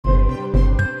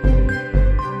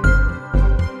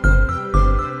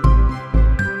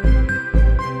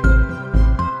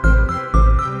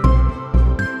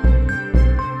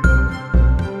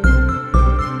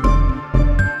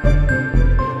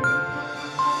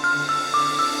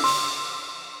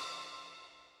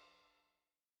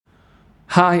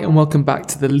Hi, and welcome back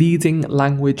to the Leading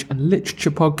Language and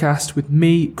Literature podcast with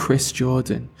me, Chris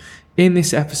Jordan. In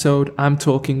this episode, I'm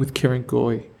talking with Kirun.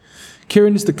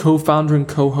 Kirun is the co-founder and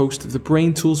co-host of the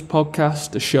Brain Tools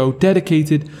podcast, a show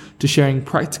dedicated to sharing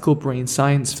practical brain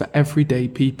science for everyday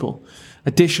people.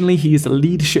 Additionally, he is a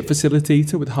leadership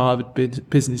facilitator with Harvard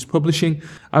Business Publishing.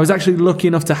 I was actually lucky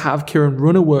enough to have Kirun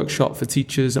run a workshop for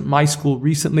teachers at my school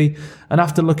recently, and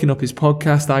after looking up his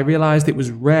podcast, I realized it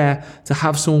was rare to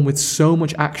have someone with so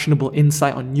much actionable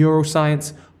insight on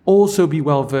neuroscience also be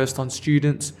well versed on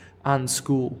students and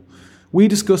school. We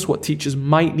discuss what teachers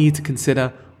might need to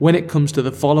consider when it comes to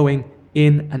the following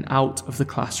in and out of the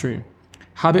classroom: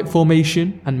 habit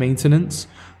formation and maintenance,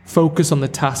 focus on the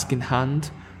task in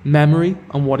hand, memory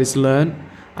and what is learned,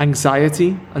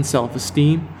 anxiety and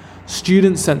self-esteem,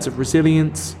 students' sense of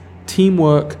resilience,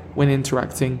 teamwork when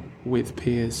interacting with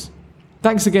peers.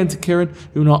 Thanks again to Kirun,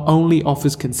 who not only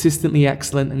offers consistently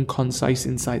excellent and concise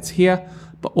insights here,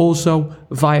 but also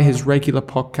via his regular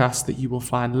podcast that you will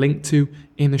find linked to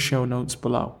in the show notes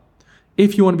below.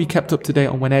 If you want to be kept up to date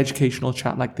on when educational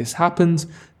chat like this happens,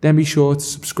 then be sure to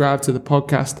subscribe to the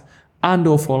podcast and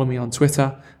or follow me on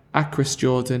Twitter at Chris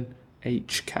Jordan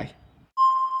HK.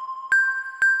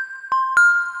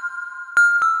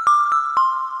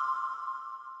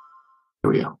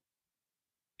 Here we go.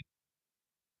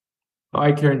 All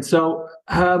right, Kirun. So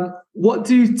what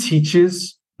do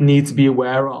teachers need to be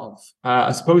aware of?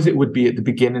 I suppose it would be at the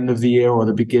beginning of the year or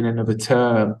the beginning of a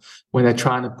term when they're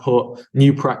trying to put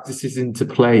new practices into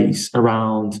place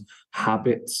around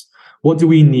habits. What do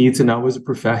we need to know as a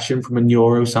profession from a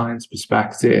neuroscience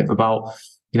perspective about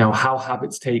how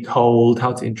habits take hold,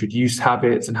 how to introduce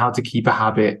habits, and how to keep a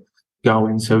habit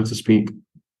going, so to speak?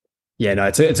 Yeah, no,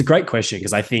 it's a great question,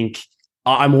 because I think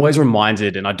I'm always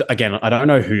reminded, and I don't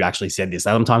know who actually said this.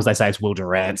 Sometimes they say it's Will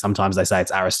Durant, sometimes they say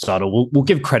it's Aristotle. We'll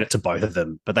give credit to both of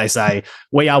them, but they say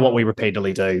we are what we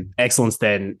repeatedly do. Excellence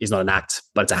then is not an act,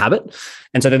 but it's a habit.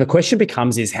 And so then the question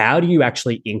becomes is, how do you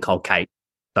actually inculcate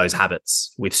those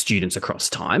habits with students across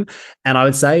time? And I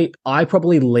would say I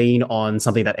probably lean on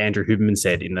something that Andrew Huberman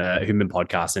said in the Huberman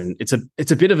podcast. And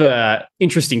it's a bit of a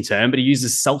interesting term, but he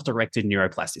uses self-directed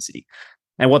neuroplasticity.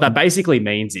 And what that basically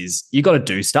means is you got to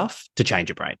do stuff to change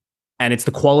your brain. And it's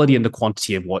the quality and the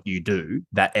quantity of what you do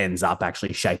that ends up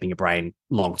actually shaping your brain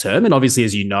long term. And obviously,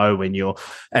 as you know, when you're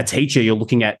a teacher, you're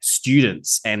looking at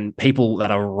students and people that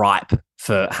are ripe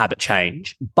for habit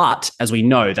change. But as we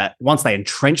know, that once they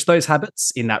entrench those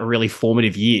habits in that really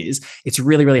formative years, it's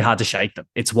really, really hard to shake them.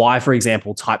 It's why, for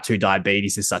example, type 2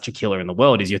 diabetes is such a killer in the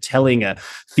world, is you're telling a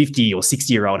 50 or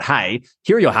 60-year-old, hey,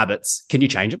 here are your habits. Can you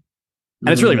change them?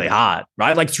 And it's really, really hard,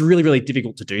 right? Like, it's really, really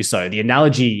difficult to do so. The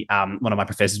analogy one of my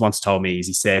professors once told me is,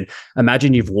 he said,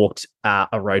 imagine you've walked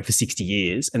a road for 60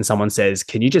 years and someone says,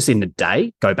 can you just in a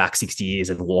day go back 60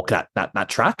 years and walk that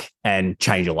track and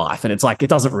change your life? And it's like, it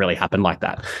doesn't really happen like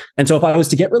that. And so if I was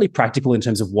to get really practical in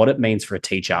terms of what it means for a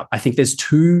teacher, I think there's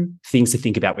two things to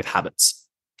think about with habits.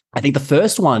 I think the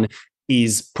first one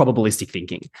is probabilistic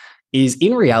thinking. Is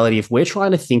in reality, if we're trying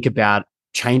to think about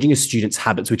changing a student's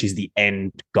habits, which is the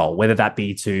end goal, whether that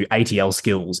be to ATL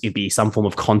skills, it'd be some form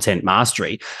of content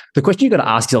mastery. The question you've got to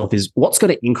ask yourself is, what's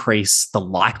going to increase the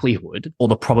likelihood or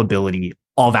the probability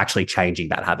of actually changing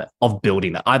that habit, of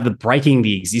building that, either breaking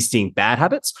the existing bad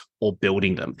habits or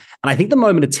building them? And I think the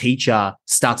moment a teacher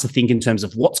starts to think in terms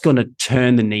of what's going to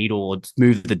turn the needle or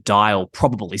move the dial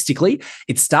probabilistically,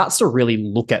 it starts to really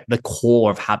look at the core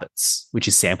of habits, which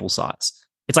is sample size.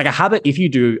 It's like a habit. If you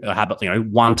do a habit,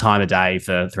 one time a day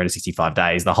for 365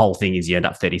 days, the whole thing is you end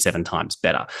up 37 times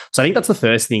better. So I think that's the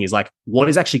first thing, is like, what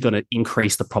is actually going to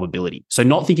increase the probability? So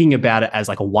not thinking about it as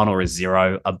like a 1 or a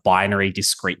 0, a binary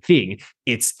discrete thing.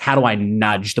 It's how do I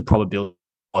nudge the probability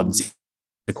odds,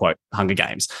 to quote Hunger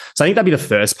Games. So I think that'd be the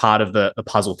first part of the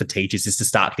puzzle for teachers, is to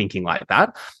start thinking like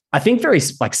that. I think very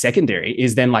like secondary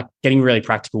is then like getting really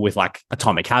practical with like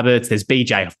atomic habits. There's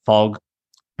BJ Fogg,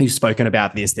 who's spoken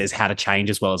about this. There's How to Change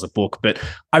as well as a book. But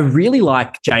I really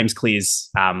like James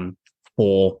Clear's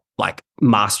 4 like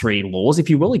mastery laws, if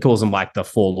you will. He calls them like the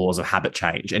 4 laws of habit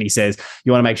change. And he says,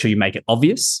 you want to make sure you make it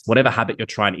obvious, whatever habit you're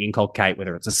trying to inculcate,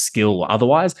 whether it's a skill or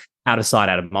otherwise, out of sight,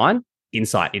 out of mind,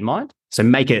 insight in mind. So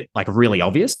make it like really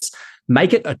obvious.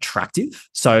 Make it attractive.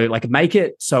 So like make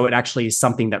it so it actually is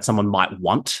something that someone might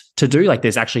want to do. Like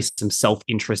there's actually some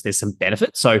self-interest, there's some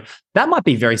benefit. So that might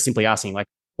be very simply asking, like,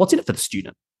 what's in it for the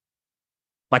student?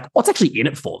 Like, what's actually in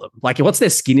it for them? Like, what's their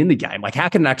skin in the game? Like, how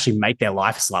can it actually make their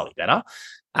life slightly better?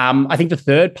 I think the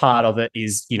third part of it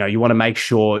is, you want to make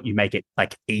sure you make it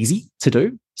like easy to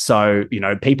do. So,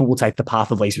 people will take the path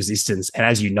of least resistance. And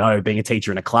as you know, being a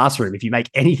teacher in a classroom, if you make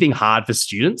anything hard for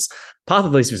students, path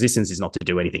of least resistance is not to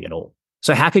do anything at all.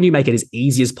 So how can you make it as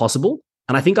easy as possible?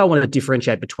 And I think I want to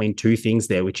differentiate between two things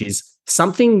there, which is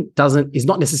something is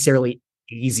not necessarily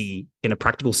easy in a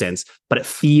practical sense, but it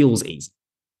feels easy.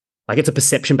 Like it's a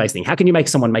perception-based thing. How can you make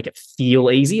someone make it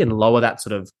feel easy and lower that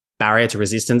sort of barrier to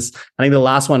resistance? I think the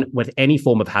last one with any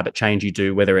form of habit change you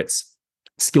do, whether it's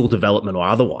skill development or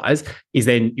otherwise, is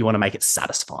then you want to make it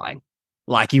satisfying.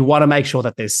 Like you want to make sure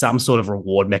that there's some sort of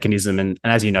reward mechanism. And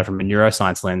as you know, from a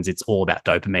neuroscience lens, it's all about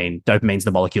dopamine. Dopamine's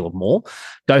the molecule of more.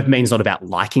 Dopamine's not about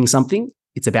liking something.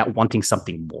 It's about wanting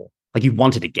something more. Like you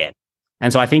want it again.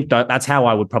 And so I think that's how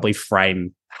I would probably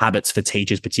frame habits for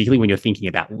teachers, particularly when you're thinking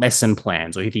about lesson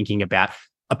plans or you're thinking about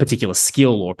a particular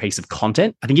skill or a piece of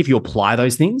content. I think if you apply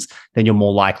those things, then you're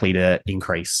more likely to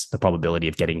increase the probability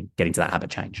of getting to that habit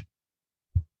change.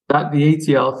 That the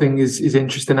ATL thing is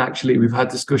interesting. Actually, we've had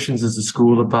discussions as a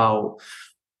school about,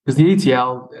 because the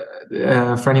ATL,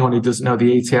 for anyone who doesn't know,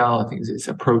 the ATL, I think its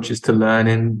approaches to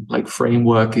learning, like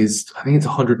framework is, I think it's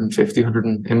 150,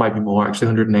 it might be more actually,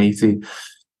 180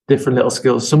 different little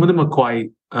skills. Some of them are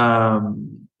quite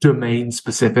domain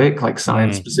specific, like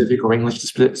science specific or English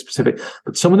specific,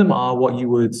 but some of them are what you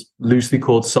would loosely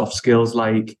call soft skills,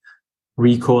 like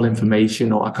recall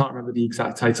information, or I can't remember the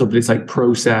exact title, but it's like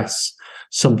process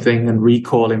something and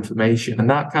recall information. And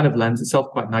that kind of lends itself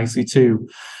quite nicely to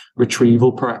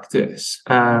retrieval practice,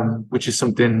 which is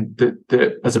something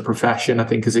that as a profession, I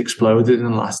think has exploded in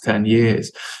the last 10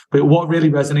 years. But what really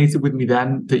resonated with me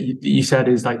then that you said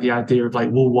is like the idea of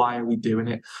like, well, why are we doing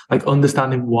it? Like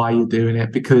understanding why you're doing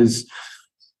it, because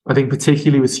I think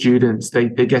particularly with students, they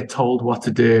get told what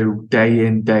to do day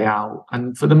in, day out.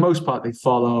 And for the most part, they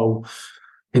follow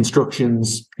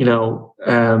instructions,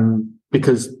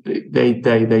 because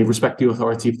they respect the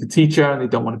authority of the teacher and they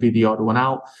don't want to be the odd one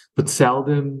out. But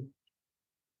seldom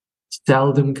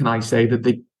can I say that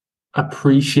they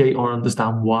appreciate or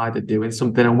understand why they're doing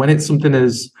something. And when it's something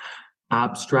as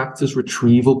abstract as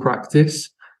retrieval practice,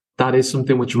 that is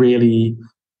something which really,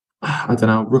 I don't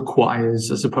know,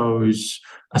 requires, I suppose,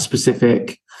 a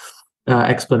specific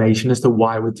explanation as to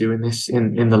why we're doing this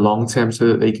in the long term so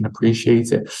that they can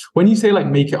appreciate it. When you say like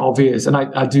make it obvious, and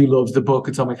I do love the book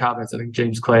Atomic Habits, I think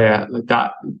James Clear, like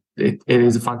that, it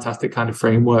is a fantastic kind of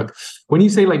framework. When you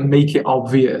say like make it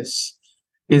obvious,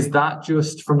 is that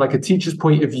just from like a teacher's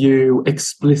point of view,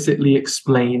 explicitly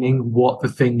explaining what the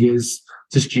thing is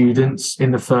to students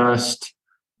in the first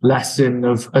lesson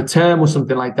of a term or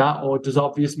something like that? Or does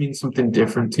obvious mean something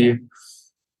different to you?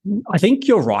 I think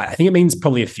you're right. I think it means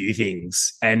probably a few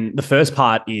things. And the first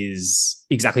part is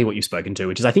exactly what you've spoken to,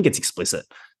 which is I think it's explicit.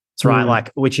 That's right.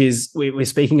 Like, which is we're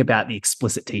speaking about the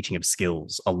explicit teaching of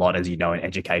skills a lot, as you know, in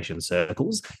education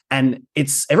circles. And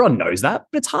everyone knows that,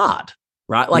 but it's hard,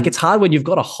 right? Like it's hard when you've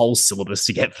got a whole syllabus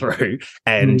to get through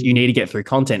and you need to get through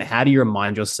content. How do you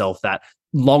remind yourself that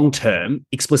long-term,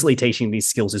 explicitly teaching these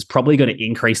skills is probably going to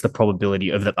increase the probability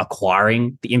of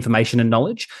acquiring the information and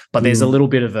knowledge. But there's a little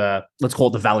bit of let's call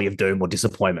it the valley of doom or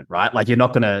disappointment, right? Like you're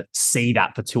not going to see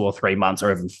that for 2 or 3 months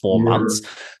or even 4 months.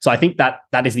 So I think that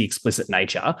is the explicit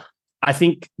nature. I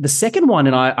think the second one,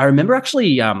 and I remember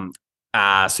actually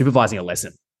supervising a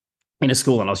lesson in a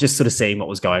school, and I was just sort of seeing what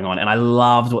was going on. And I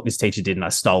loved what this teacher did, and I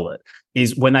stole it,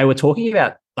 is when they were talking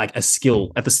about like a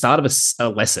skill at the start of a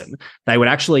lesson, they would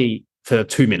actually, for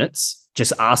 2 minutes,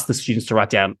 just ask the students to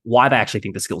write down why they actually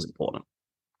think the skill is important.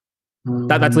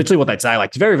 That's literally what they'd say. Like,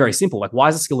 it's very, very simple. Like, why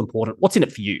is the skill important? What's in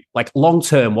it for you? Like, long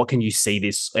term, what can you see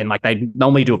this? And like, they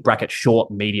normally do a bracket short,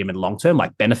 medium, and long term,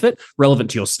 like benefit, relevant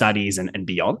to your studies and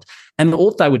beyond. And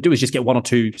all they would do is just get 1 or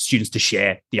 2 students to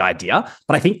share the idea.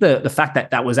 But I think the fact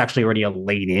that was actually already a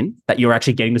lean in, that you're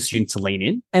actually getting the students to lean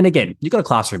in. And again, you've got a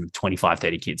classroom of 25,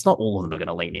 30 kids. Not all of them are going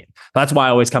to lean in. But that's why I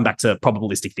always come back to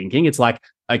probabilistic thinking. It's like,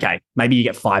 okay, maybe you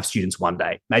get 5 students one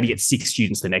day, maybe you get 6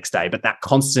 students the next day, but that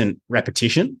constant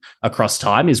repetition across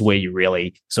time is where you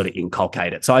really sort of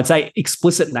inculcate it. So I'd say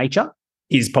explicit nature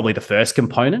is probably the first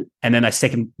component. And then I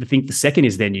think the second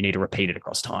is then you need to repeat it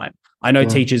across time. I know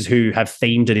teachers who have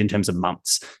themed it in terms of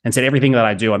months and said, everything that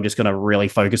I do, I'm just going to really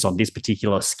focus on this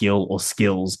particular skill or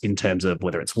skills in terms of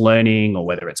whether it's learning or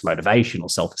whether it's motivation or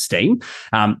self-esteem,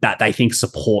 that they think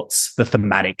supports the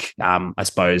thematic, I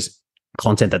suppose,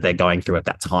 content that they're going through at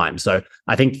that time. So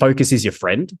I think focus is your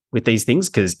friend with these things,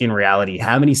 because in reality,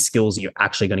 how many skills are you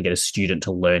actually going to get a student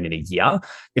to learn in a year?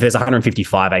 If there's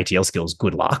 155 ATL skills,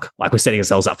 good luck. Like, we're setting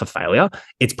ourselves up for failure.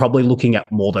 It's probably looking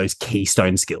at more those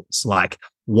keystone skills. Like,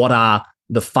 what are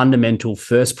the fundamental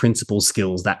first principle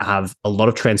skills that have a lot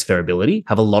of transferability,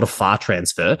 have a lot of far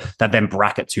transfer that then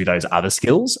bracket to those other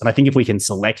skills. And I think if we can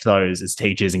select those as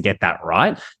teachers and get that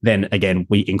right, then again,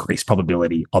 we increase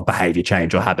probability of behavior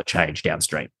change or habit change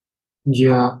downstream.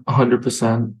 Yeah,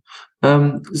 100%.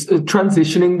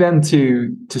 Transitioning then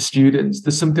to students,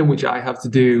 there's something which I have to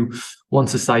do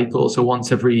once a cycle, so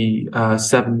once every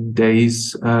 7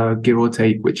 days, give or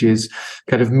take, which is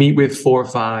kind of meet with 4 or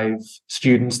 5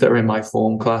 students that are in my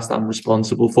form class that I'm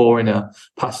responsible for in a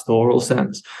pastoral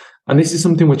sense. And this is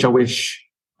something which I wish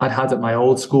I'd had at my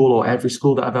old school or every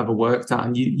school that I've ever worked at.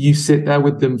 And you sit there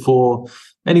with them for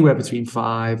anywhere between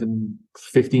 5 and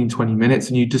 15, 20 minutes,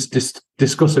 and you just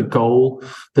discuss a goal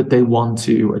that they want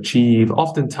to achieve,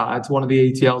 often tied to one of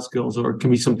the ATL skills, or it can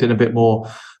be something a bit more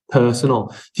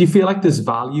personal. Do you feel like there's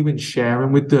value in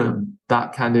sharing with them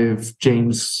that kind of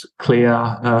James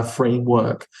Clear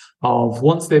framework of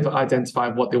once they've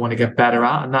identified what they want to get better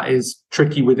at, and that is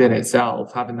tricky within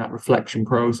itself, having that reflection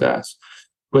process?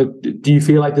 But do you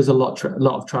feel like there's a lot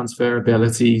of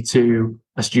transferability to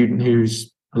a student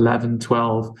who's 11,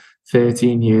 12,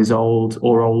 13 years old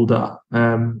or older,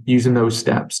 using those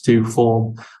steps to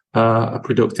form a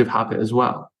productive habit as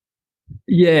well?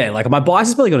 Yeah, like my bias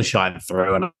is probably going to shine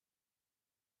through and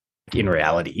in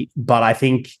reality, but I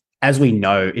think as we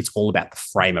know, it's all about the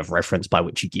frame of reference by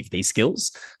which you give these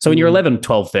skills. So when you're 11,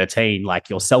 12, 13, like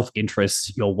your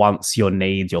self-interest, your wants, your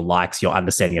needs, your likes, your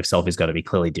understanding of self is going to be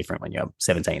clearly different when you're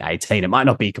 17, 18. It might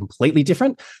not be completely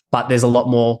different, but there's a lot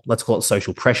more, let's call it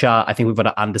social pressure. I think we've got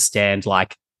to understand,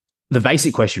 like, the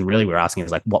basic question really we're asking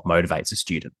is like, what motivates a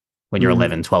student when you're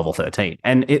 11, 12 or 13?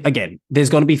 And again, there's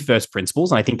going to be first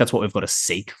principles. And I think that's what we've got to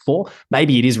seek for.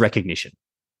 Maybe it is recognition.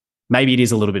 Maybe it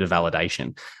is a little bit of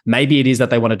validation. Maybe it is that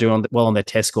they want to do well on their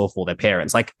test score for their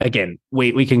parents. Like, again,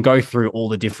 we can go through all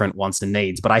the different wants and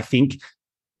needs, but I think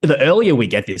the earlier we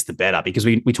get this, the better, because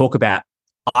we talk about,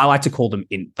 I like to call them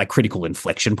like critical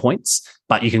inflection points,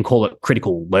 but you can call it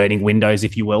critical learning windows,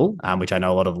 if you will, which I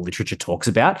know a lot of the literature talks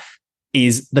about.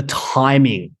 Is the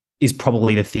timing is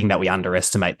probably the thing that we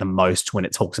underestimate the most when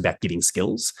it talks about giving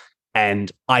skills. And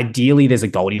ideally, there's a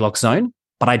Goldilocks zone,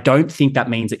 but I don't think that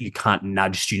means that you can't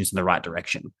nudge students in the right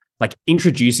direction. Like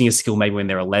introducing a skill maybe when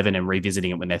they're 11 and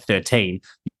revisiting it when they're 13,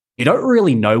 you don't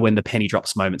really know when the penny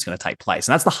drops moment's going to take place.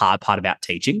 And that's the hard part about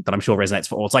teaching that I'm sure resonates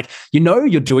for all. It's like,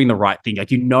 you're doing the right thing.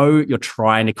 Like, you're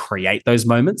trying to create those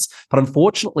moments, but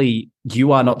unfortunately,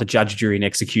 you are not the judge, jury, and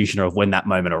executioner of when that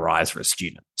moment arrives for a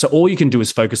student. So all you can do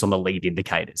is focus on the lead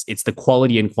indicators. It's the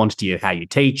quality and quantity of how you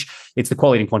teach. It's the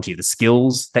quality and quantity of the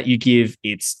skills that you give.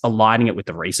 It's aligning it with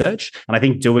the research. And I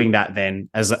think doing that then,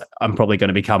 as I'm probably going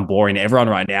to become boring to everyone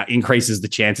right now, increases the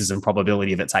chances and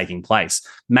probability of it taking place.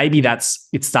 Maybe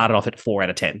it started off at 4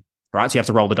 out of 10, right? So you have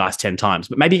to roll the dice 10 times,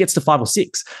 but maybe it gets to 5 or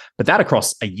 6, but that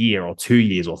across a year or 2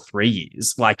 years or 3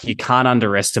 years, like, you can't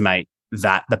underestimate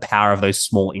that the power of those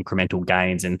small incremental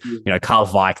gains. And, Carl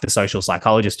Weick, the social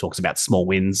psychologist, talks about small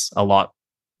wins a lot,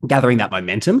 gathering that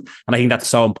momentum. And I think that's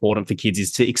so important for kids,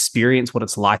 is to experience what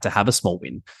it's like to have a small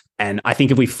win. And I think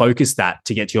if we focus that,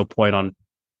 to get to your point on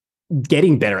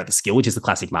getting better at the skill, which is the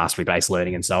classic mastery-based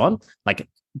learning and so on, like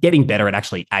getting better at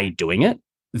actually doing it,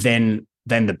 then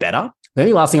the better. The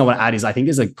only last thing I want to add is I think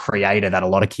there's a creator that a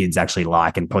lot of kids actually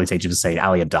like, and probably teachers have seen,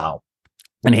 Ali Abdaal.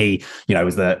 And he,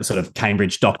 was the sort of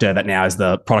Cambridge doctor that now is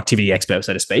the productivity expert,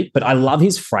 so to speak. But I love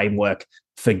his framework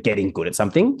for getting good at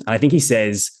something. And I think he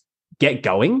says, get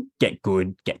going, get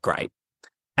good, get great.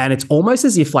 And it's almost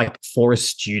as if, like, for a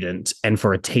student and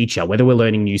for a teacher, whether we're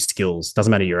learning new skills,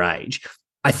 doesn't matter your age,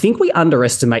 I think we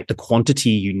underestimate the quantity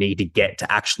you need to get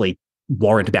to actually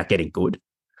warrant about getting good.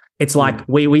 It's like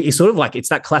we sort of like, it's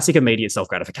that classic immediate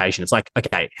self-gratification. It's like,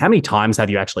 okay, how many times have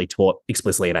you actually taught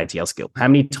explicitly an ATL skill? How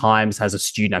many times has a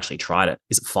student actually tried it?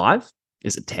 Is it 5?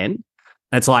 Is it 10? And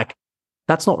it's like,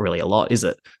 that's not really a lot, is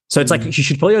it? So it's like, you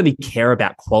should probably only care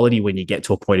about quality when you get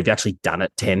to a point of you've actually done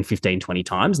it 10, 15, 20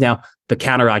 times. Now, the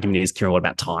counter argument is, Kirun, what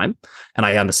about time? And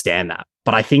I understand that.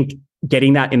 But I think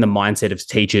getting that in the mindset of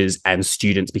teachers and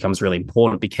students becomes really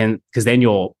important, because then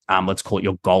your, let's call it,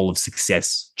 your goal of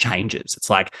success changes. It's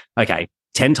like, okay,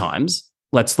 10 times,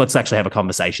 let's actually have a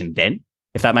conversation then,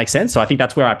 if that makes sense. So I think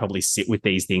that's where I probably sit with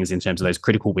these things in terms of those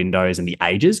critical windows and the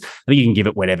ages. I think you can give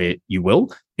it whatever you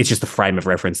will. It's just the frame of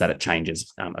reference that it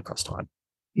changes across time.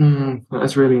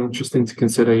 That's really interesting to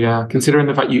consider. Yeah, considering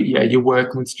the fact you're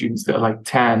working with students that are like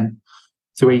 10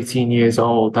 to 18 years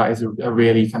old, that is a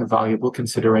really kind of valuable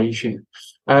consideration.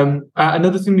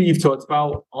 Another thing that you've talked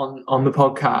about on the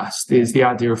podcast is the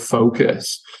idea of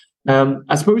focus.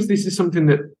 I suppose this is something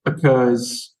that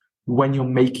occurs when you're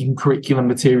making curriculum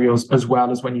materials as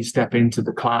well as when you step into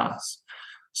the class.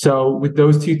 So with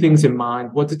those two things in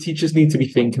mind, what do teachers need to be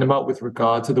thinking about with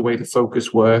regard to the way the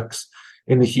focus works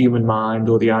in the human mind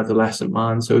or the adolescent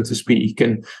mind, so to speak,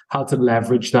 and how to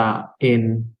leverage that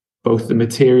in both the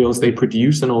materials they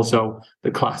produce and also the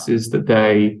classes that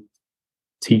they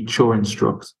teach or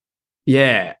instruct?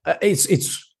 Yeah,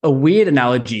 it's a weird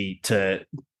analogy to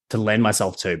lend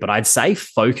myself to, but I'd say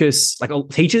focus, like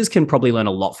teachers can probably learn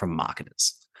a lot from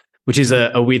marketers, which is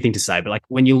a weird thing to say. But like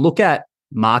when you look at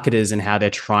marketers and how they're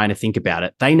trying to think about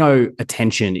it, they know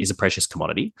attention is a precious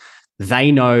commodity.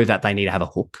 They know that they need to have a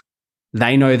hook.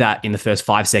 They know that in the first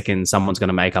 5 seconds, someone's going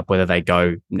to make up whether they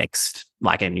go next,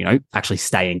 like, and, actually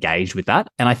stay engaged with that.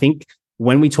 And I think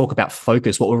when we talk about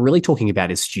focus, what we're really talking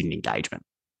about is student engagement.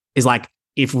 Is like,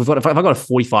 if I've got a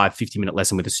 45, 50-minute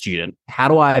lesson with a student, how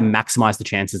do I maximize the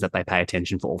chances that they pay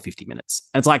attention for all 50 minutes?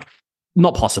 And it's like,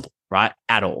 not possible, right?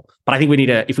 At all. But I think we need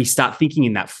to, if we start thinking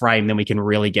in that frame, then we can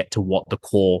really get to what the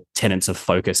core tenets of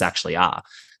focus actually are.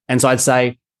 And so I'd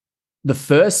say the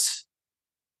first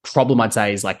problem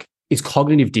is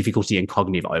cognitive difficulty and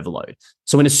cognitive overload.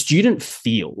 So when a student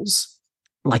feels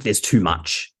like there's too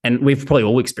much, and we've probably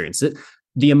all experienced it,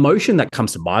 the emotion that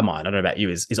comes to my mind, I don't know about you,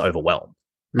 is overwhelmed.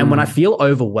 And when I feel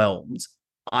overwhelmed,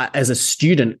 as a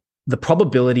student, the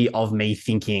probability of me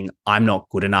thinking I'm not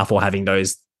good enough or having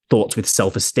those thoughts with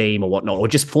self-esteem or whatnot, or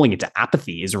just falling into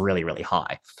apathy is really, really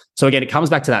high. So again, it comes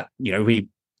back to that, we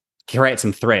create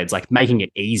some threads, like making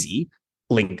it easy.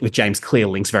 Link with James Clear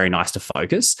links very nice to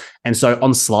focus. And so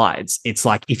on slides, it's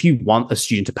like, if you want a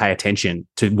student to pay attention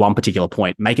to one particular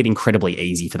point, make it incredibly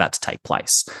easy for that to take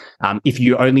place. If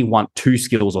you only want 2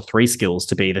 skills or 3 skills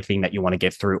to be the thing that you want to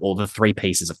get through, or the 3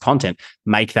 pieces of content,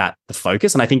 make that the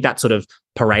focus. And I think that sort of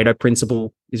Pareto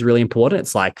principle is really important.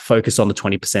 It's like focus on the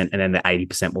 20% and then the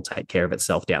 80% will take care of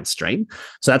itself downstream.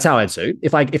 So that's how I do.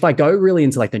 If I go really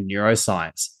into like the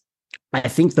neuroscience, I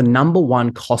think the number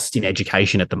one cost in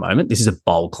education at the moment, this is a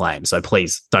bold claim, so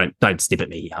please don't snip at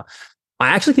me here. I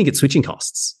actually think it's switching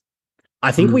costs.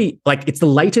 I think it's the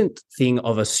latent thing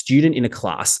of a student in a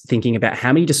class thinking about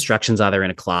how many distractions are there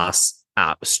in a class,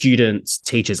 students,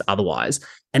 teachers, otherwise.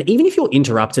 And even if you're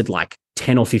interrupted like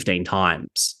 10 or 15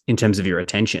 times in terms of your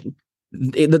attention,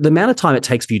 the amount of time it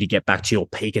takes for you to get back to your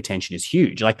peak attention is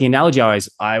huge. Like the analogy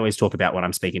I always talk about when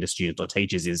I'm speaking to students or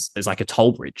teachers is like a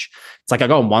toll bridge. It's like I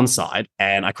go on one side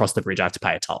and I cross the bridge, I have to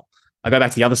pay a toll. I go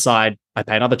back to the other side, I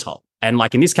pay another toll. And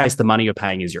like in this case, the money you're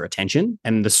paying is your attention,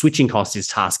 and the switching cost is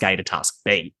task A to task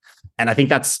B. And I think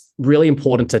that's really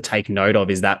important to take note of,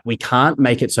 is that we can't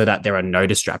make it so that there are no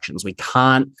distractions. We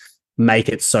can't make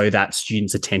it so that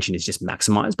students' attention is just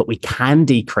maximized, but we can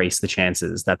decrease the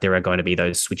chances that there are going to be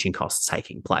those switching costs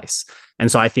taking place. And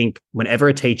so I think whenever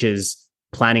a teacher's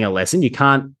planning a lesson, you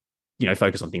can't,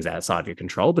 focus on things outside of your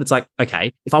control, but it's like,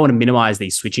 okay, if I want to minimize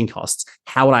these switching costs,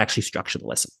 how would I actually structure the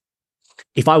lesson?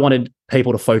 If I wanted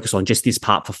people to focus on just this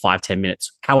part for 5-10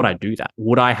 minutes, how would I do that?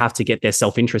 Would I have to get their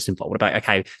self-interest involved? What about,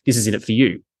 okay, this is in it for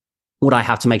you? Would I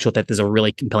have to make sure that there's a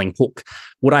really compelling hook?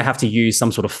 Would I have to use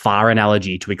some sort of far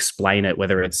analogy to explain it,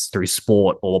 whether it's through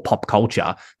sport or pop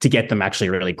culture, to get them actually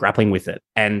really grappling with it?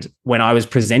 And when I was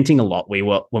presenting a lot,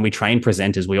 when we train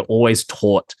presenters, we were always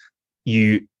taught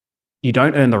you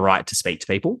don't earn the right to speak to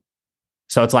people.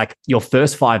 So it's like your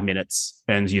first 5 minutes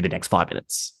earns you the next 5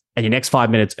 minutes, and your next 5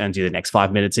 minutes earns you the next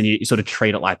 5 minutes, and you sort of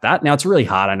treat it like that. Now, it's really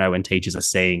hard, I know, when teachers are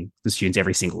seeing the students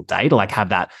every single day, to like have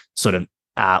that sort of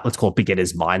let's call it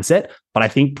beginner's mindset. But I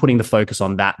think putting the focus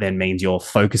on that then means you're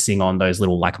focusing on those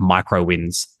little like micro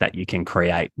wins that you can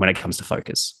create when it comes to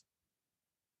focus.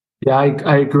 Yeah,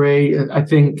 I agree. I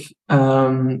think I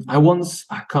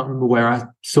can't remember where I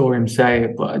saw him say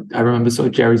it, but I remember sort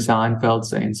of Jerry Seinfeld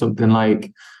saying something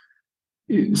like,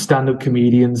 stand-up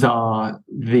comedians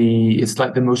it's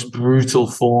like the most brutal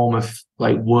form of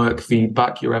like work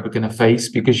feedback you're ever going to face,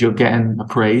 because you're getting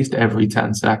appraised every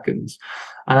 10 seconds.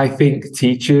 And I think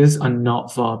teachers are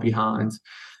not far behind,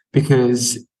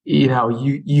 because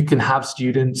you can have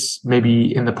students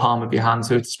maybe in the palm of your hand,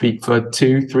 so to speak, for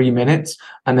 2-3 minutes,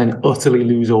 and then utterly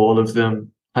lose all of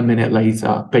them a minute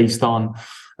later, based on,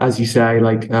 as you say,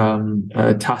 like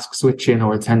task switching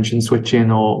or attention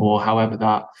switching, or however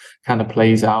that kind of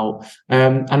plays out.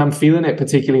 And I'm feeling it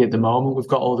particularly at the moment. We've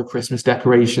got all the Christmas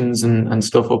decorations and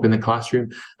stuff up in the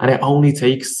classroom, and it only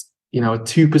takes a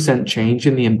 2% change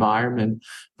in the environment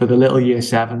for the little year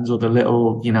 7s or the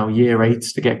little year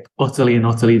 8s to get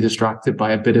utterly distracted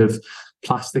by a bit of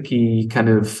plasticky kind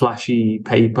of flashy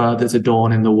paper that's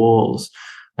adorning the walls.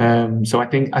 So I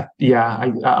think a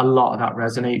lot of that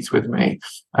resonates with me.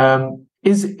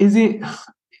 Is it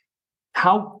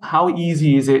how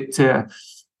easy is it to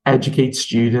educate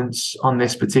students on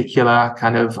this particular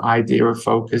kind of idea of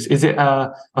focus? Is it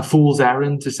a fool's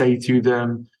errand to say to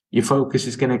them, your focus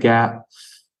is going to get,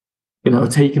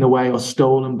 taken away or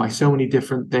stolen by so many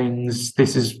different things?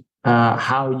 This is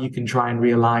how you can try and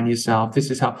realign yourself. This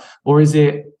is how, or is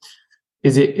it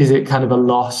kind of a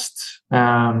lost,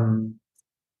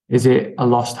 is it a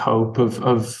lost hope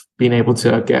of being able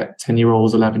to get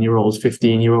 10-year-olds, 11-year-olds,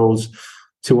 15-year-olds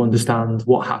to understand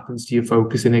what happens to your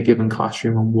focus in a given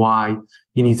classroom and why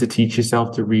you need to teach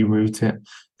yourself to reroute it?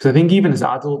 Because I think even as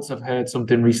adults, I've heard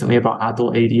something recently about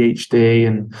adult ADHD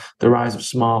and the rise of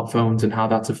smartphones and how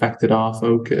that's affected our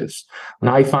focus.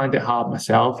 And I find it hard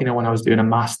myself, when I was doing a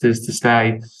master's, to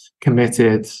stay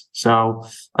committed. So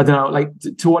I don't know, like,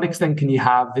 to what extent can you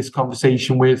have this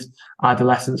conversation with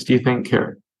adolescents, do you think,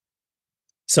 Kirun?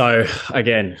 So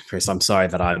again, Chris, I'm sorry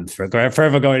that I'm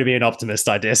forever going to be an optimist,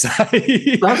 I dare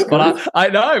say. But I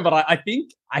know, but I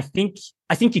think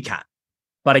you can.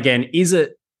 But again, is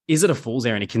it a fool's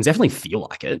errand? It can definitely feel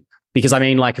like it, because I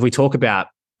mean, like, if we talk about,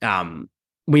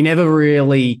 we never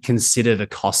really consider the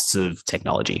costs of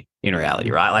technology in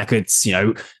reality, right? Like, it's,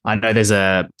 I know there's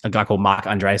a guy called Mark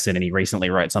Andreessen, and he recently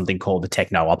wrote something called the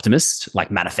Techno Optimist, like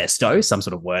manifesto, some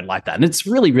sort of word like that. And it's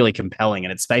really, really compelling.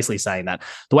 And it's basically saying that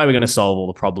the way we're going to solve all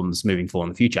the problems moving forward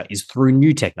in the future is through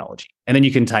new technology. And then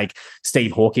you can take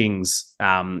Steve Hawking's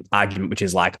argument, which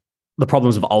is like, the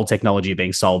problems of old technology are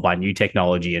being solved by new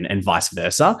technology, and vice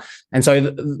versa. And so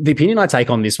the opinion I take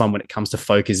on this one when it comes to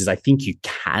focus is I think you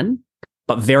can,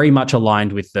 but very much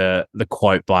aligned with the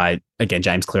quote by, again,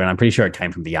 James Clear, and I'm pretty sure it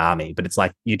came from the army, but it's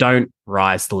like, you don't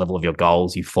rise to the level of your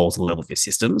goals, you fall to the level of your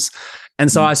systems.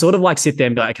 And so I sort of like sit there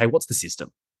and be like, okay, what's the system?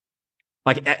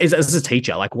 Like, as a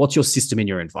teacher, like, what's your system in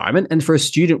your environment? And for a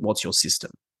student, what's your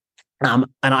system? And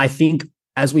I think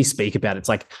as we speak about it, it's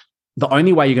like, the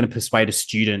only way you're going to persuade a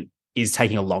student is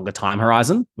taking a longer time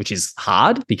horizon, which is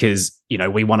hard because,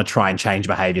 we want to try and change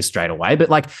behavior straight away. But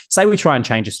like, say we try and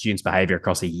change a student's behavior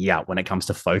across a year when it comes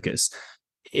to focus,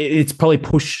 it's probably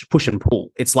push and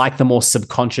pull. It's like the more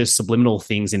subconscious, subliminal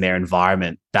things in their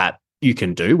environment that you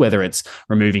can do, whether it's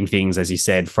removing things, as you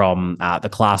said, from the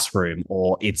classroom,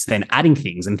 or it's then adding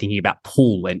things and thinking about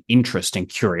pull and interest and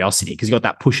curiosity, because you've got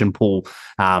that push and pull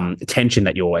tension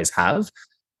that you always have.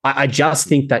 I just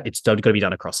think that it's got to be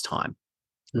done across time.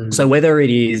 So whether it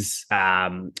is,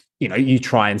 you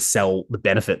try and sell the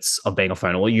benefits of being a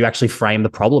phone, or you actually frame the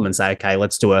problem and say, okay,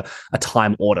 let's do a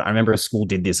time audit. I remember a school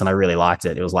did this and I really liked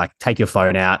it. It was like, take your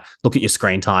phone out, look at your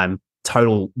screen time,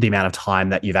 total the amount of time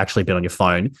that you've actually been on your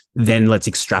phone. Then let's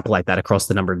extrapolate that across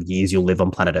the number of years you'll live on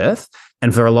planet Earth.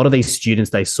 And for a lot of these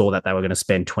students, they saw that they were going to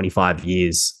spend 25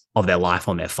 years of their life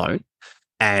on their phone.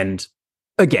 And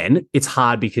again, it's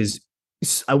hard because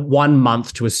 1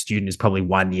 month to a student is probably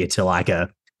 1 year to like a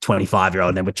 25-year-old,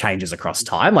 and then with changes across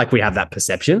time, like, we have that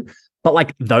perception. But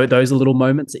like, those are little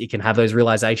moments that you can have those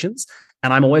realizations.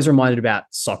 And I'm always reminded about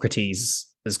Socrates'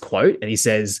 quote, and he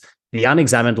says, the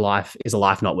unexamined life is a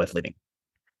life not worth living.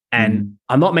 And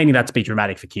I'm not meaning that to be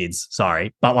dramatic for kids,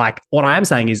 sorry. But like, what I am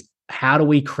saying is, how do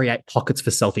we create pockets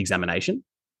for self-examination?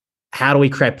 How do we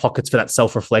create pockets for that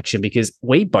self-reflection? Because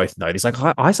we both know this. Like,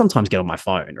 I sometimes get on my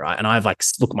phone, right? And I've like,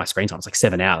 look at my screen time, it's like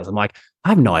 7 hours. I'm like, I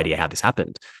have no idea how this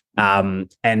happened. And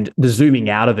the zooming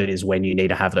out of it is when you need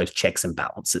to have those checks and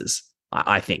balances,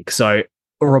 I think. So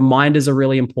reminders are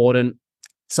really important.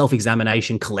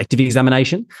 Self-examination, collective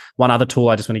examination. One other tool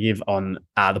I just want to give on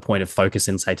the point of focus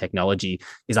in, say, technology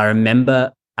is, I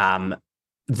remember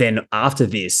then after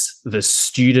this, the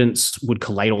students would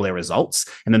collate all their results,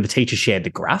 and then the teacher shared the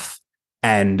graph,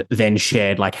 and then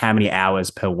shared like how many hours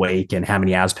per week and how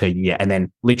many hours per year, and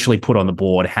then literally put on the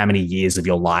board how many years of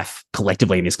your life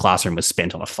collectively in this classroom was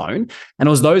spent on a phone. And it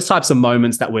was those types of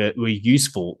moments that were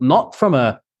useful, not from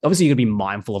obviously you're going to be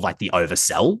mindful of like the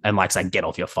oversell and like say, get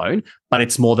off your phone, but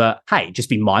it's more hey, just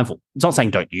be mindful. It's not saying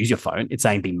don't use your phone. It's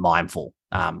saying be mindful,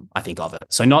 I think, of it.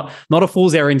 So not a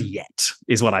fool's errand yet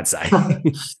is what I'd say.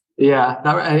 Yeah.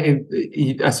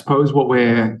 I suppose what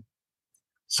we're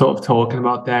sort of talking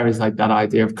about there is like that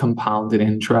idea of compounded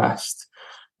interest,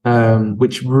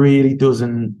 which really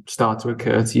doesn't start to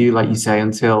occur to you, like you say,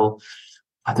 until,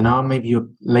 I don't know, maybe your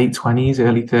late 20s,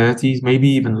 early 30s, maybe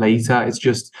even later. It's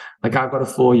just like, I've got a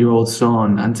 4-year-old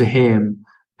son, and to him,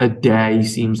 a day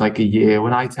seems like a year.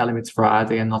 When I tell him it's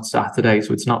Friday and not Saturday,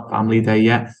 so it's not family day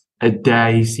yet, a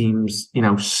day seems,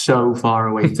 so far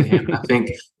away to him. And I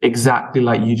think exactly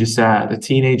like you just said,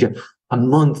 a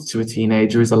month to a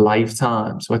teenager is a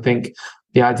lifetime. So I think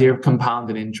the idea of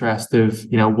compounded interest of,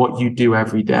 what you do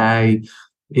every day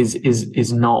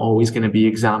is not always going to be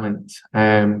examined,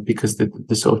 because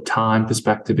the sort of time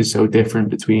perspective is so different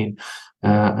between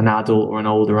an adult or an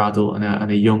older adult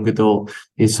and a young adult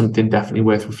is something definitely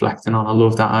worth reflecting on. I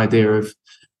love that idea of,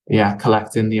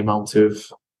 collecting the amount of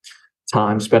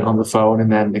time spent on the phone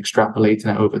and then extrapolating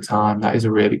it over time. That is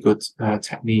a really good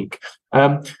technique.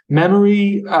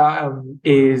 Memory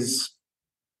is,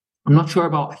 I'm not sure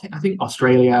about, I think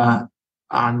Australia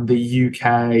and the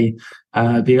UK,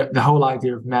 the whole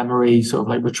idea of memory, sort of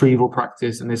like retrieval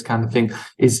practice and this kind of thing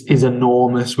is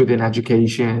enormous within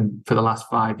education for the last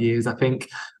 5 years. I think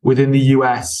within the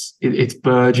US, it's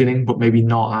burgeoning, but maybe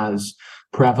not as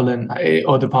prevalent.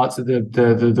 Other parts of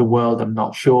the world, I'm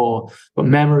not sure. But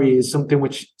memory is something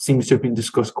which seems to have been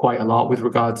discussed quite a lot with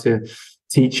regard to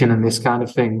teaching and this kind of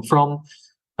thing.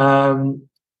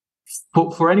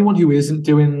 But for anyone who isn't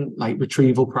doing like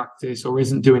retrieval practice or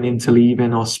isn't doing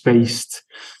interleaving or spaced,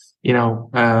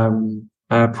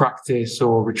 practice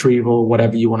or retrieval,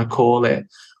 whatever you want to call it,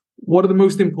 what are the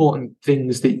most important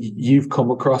things that you've come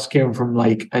across, Kirun, from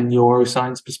like a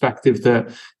neuroscience perspective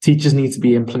that teachers need to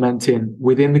be implementing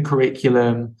within the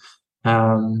curriculum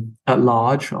at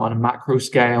large on a macro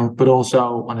scale, but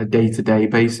also on a day-to-day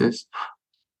basis?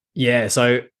 Yeah,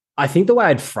 so I think the way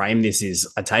I'd frame this is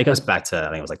I'd take us back to, I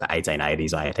think it was like the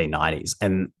 1880s or 1890s.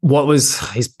 And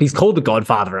he's called the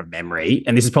godfather of memory.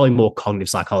 And this is probably more cognitive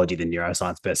psychology than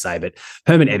neuroscience per se, but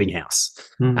Hermann Ebbinghaus.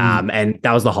 Mm-hmm. And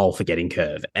that was the whole forgetting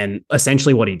curve. And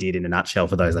essentially what he did in a nutshell,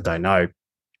 for those that don't know,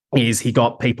 is he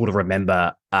got people to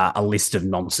remember a list of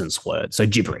nonsense words, so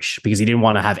gibberish, because he didn't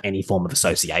want to have any form of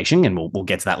association, and we'll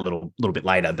get to that a little bit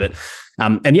later. But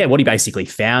what he basically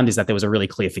found is that there was a really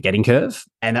clear forgetting curve,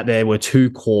 and that there were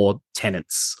two core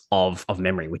tenets of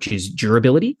memory, which is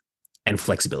durability and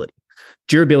flexibility.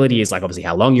 Durability is like obviously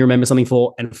how long you remember something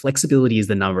for, and flexibility is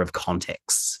the number of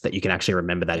contexts that you can actually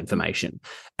remember that information.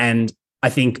 And I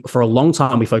think for a long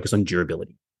time we focused on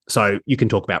durability. So you can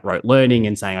talk about rote learning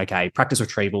and saying, okay, practice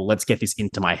retrieval, let's get this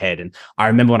into my head. And I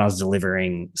remember when I was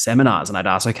delivering seminars and I'd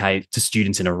ask, okay, to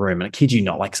students in a room, and I kid you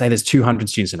not, like say there's 200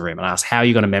 students in a room, and I ask,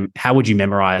 how would you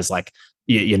memorize like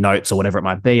your notes or whatever it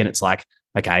might be? And it's like,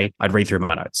 okay, I'd read through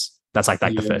my notes. That's like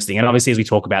the first thing. And obviously, as we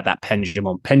talk about that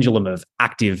pendulum of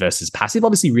active versus passive,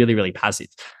 obviously really, really passive,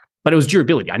 but it was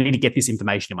durability. I need to get this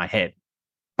information in my head.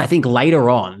 I think later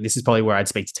on, this is probably where I'd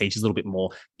speak to teachers a little bit more,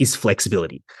 is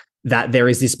flexibility. That there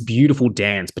is this beautiful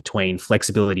dance between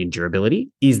flexibility and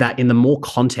durability, is that in the more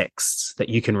contexts that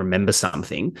you can remember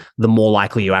something, the more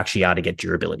likely you actually are to get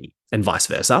durability, and vice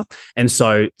versa. And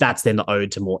so that's then the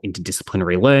ode to more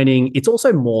interdisciplinary learning. It's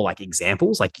also more like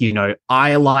examples. Like,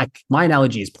 my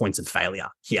analogy is points of failure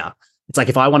here. It's like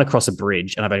if I want to cross a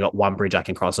bridge and I've only got one bridge I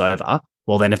can cross over,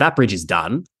 well, then if that bridge is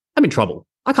done, I'm in trouble.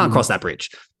 I can't cross that bridge.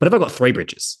 But if I've got 3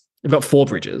 bridges, I've got 4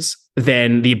 bridges,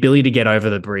 then the ability to get over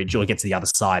the bridge or get to the other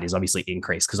side is obviously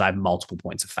increased because I have multiple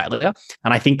points of failure.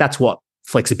 And I think that's what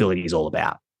flexibility is all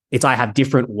about. It's I have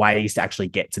different ways to actually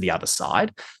get to the other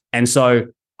side. And so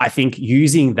I think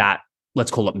using that, let's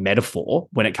call it metaphor,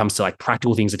 when it comes to like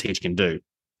practical things a teacher can do,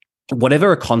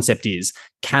 whatever a concept is,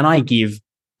 can I give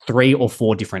 3 or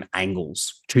 4 different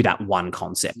angles to that one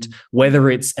concept, whether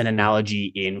it's an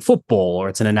analogy in football or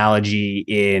it's an analogy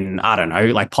in, I don't know,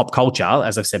 like pop culture,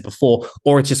 as I've said before,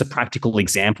 or it's just a practical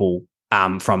example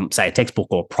from, say, a textbook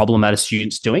or a problem that a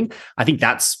student's doing. I think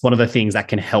that's one of the things that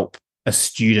can help a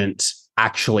student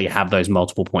actually have those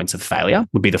multiple points of failure,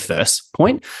 would be the first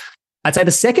point. I'd say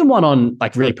the second one on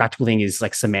like really practical thing is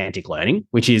like semantic learning,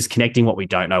 which is connecting what we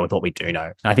don't know with what we do know.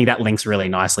 And I think that links really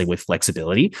nicely with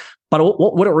flexibility. But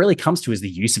what it really comes to is the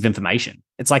use of information.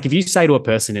 It's like if you say to a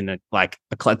person in a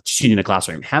student in a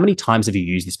classroom, how many times have you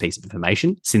used this piece of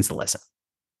information since the lesson?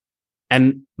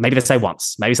 And maybe they say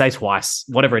once, maybe say twice,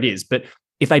 whatever it is. But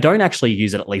if they don't actually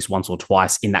use it at least once or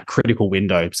twice in that critical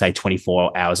window, say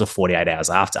 24 hours or 48 hours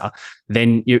after,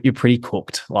 then you're pretty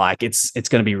cooked. Like it's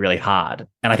going to be really hard.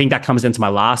 And I think that comes into my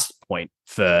last point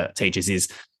for teachers is,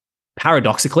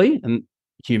 paradoxically, and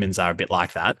humans are a bit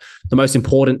like that, the most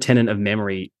important tenet of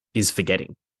memory is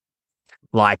forgetting.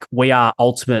 Like we're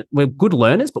good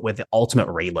learners, but we're the ultimate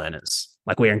relearners.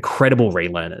 Like we're incredible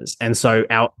relearners. And so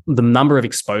the number of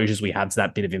exposures we have to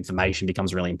that bit of information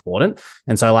becomes really important.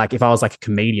 And so like if I was like a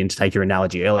comedian, to take your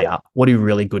analogy earlier, what do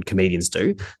really good comedians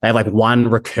do? They have like one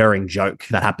recurring joke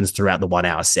that happens throughout the 1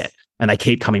 hour set, and they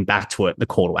keep coming back to it, the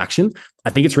call to action. I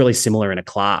think it's really similar in a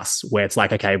class where it's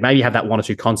like, okay, maybe you have that 1 or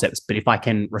 2 concepts, but if I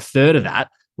can refer to that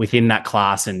within that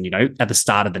class and, at the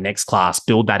start of the next class,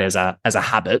 build that as a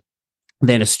habit,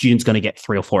 then a student's going to get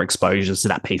 3 or 4 exposures to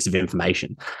that piece of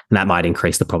information. And that might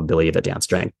increase the probability of it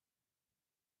downstream.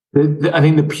 I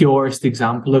think the purest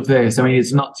example of this, I mean,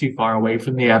 it's not too far away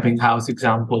from the Ebbinghaus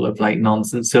example of like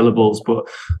nonsense syllables, but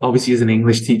obviously as an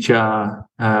English teacher,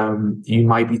 you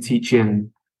might be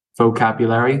teaching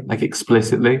vocabulary like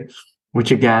explicitly,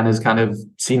 which again has kind of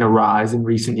seen a rise in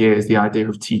recent years, the idea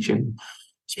of teaching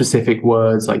specific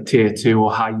words like tier 2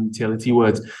 or high utility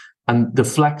words. And the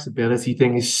flexibility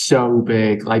thing is so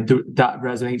big. Like that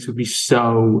resonates with me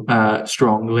so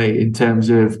strongly in terms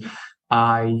of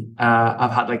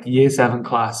I've had like a year 7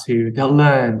 class who they'll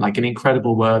learn like an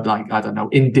incredible word, like, I don't know,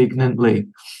 indignantly.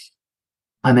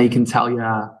 And they can tell you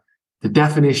the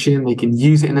definition, they can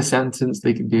use it in a sentence,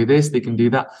 they can do this, they can do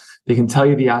that, they can tell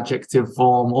you the adjective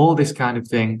form, all this kind of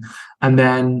thing. And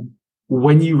then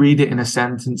when you read it in a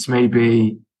sentence,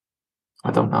 maybe,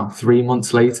 I don't know, 3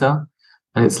 months later,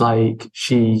 and it's like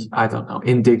she, I don't know,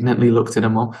 indignantly looked at her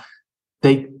mom.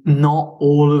 Not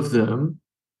all of them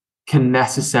can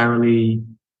necessarily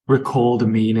recall the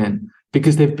meaning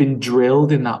because they've been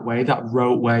drilled in that way, that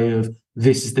rote way of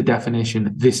this is the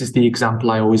definition, this is the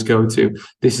example I always go to,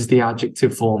 this is the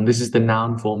adjective form, this is the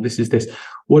noun form, this is this.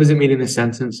 What does it mean in this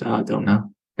sentence? I don't know.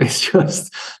 It's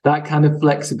just that kind of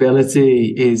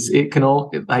flexibility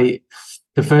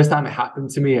the first time it happened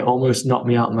to me, it almost knocked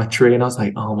me out of my tree, and I was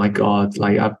like, oh my God,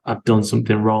 like I've done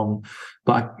something wrong.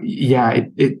 But yeah,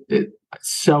 it's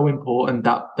so important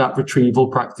that retrieval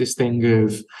practice thing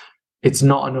of it's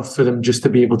not enough for them just to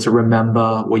be able to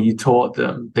remember what you taught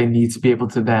them. They need to be able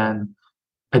to then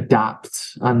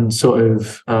adapt and sort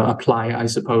of apply it, I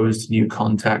suppose, to new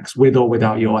contexts with or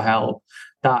without your help.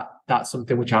 That's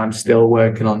something which I'm still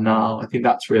working on now. I think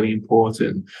that's really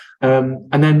important.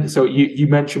 And then, so you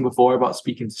mentioned before about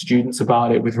speaking to students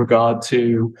about it with regard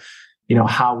to,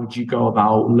 how would you go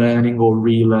about learning or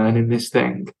relearning this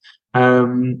thing?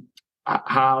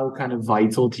 How kind of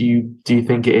vital do you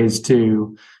think it is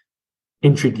to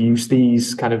introduce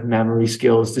these kind of memory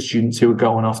skills to students who are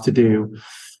going off to do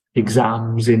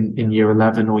exams in year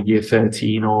 11 or year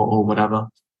 13 or whatever?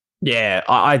 Yeah,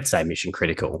 I'd say mission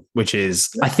critical, which is,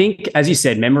 I think, as you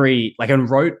said, memory, like, and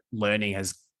rote learning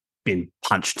has been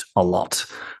punched a lot.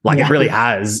 Like, it really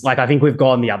has. Like, I think we've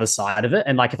gone the other side of it.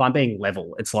 And like, if I'm being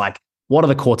level, it's like, what are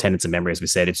the core tenets of memory? As we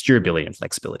said, it's durability and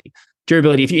flexibility.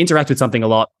 Durability, if you interact with something a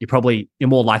lot, you're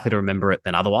more likely to remember it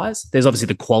than otherwise. There's obviously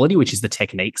the quality, which is the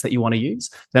techniques that you want to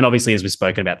use. Then obviously, as we've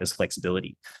spoken about, there's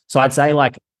flexibility. So I'd say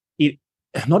like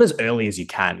not as early as you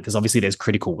can, because obviously there's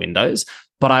critical windows,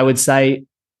 but I would say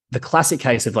the classic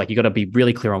case of like, you got to be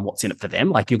really clear on what's in it for them.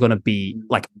 Like, you're going to be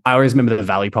like, I always remember the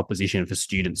value proposition for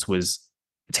students was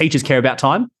teachers care about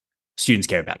time, students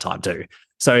care about time too.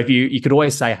 So if you could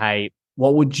always say, hey,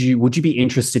 what would you be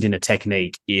interested in a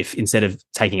technique if instead of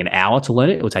taking an hour to learn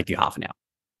it, it will take you half an hour?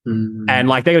 Mm-hmm. And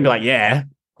like, they're going to be like, yeah,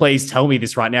 please tell me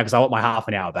this right now, because I want my half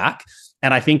an hour back.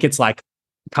 And I think it's like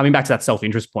coming back to that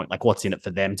self-interest point, like what's in it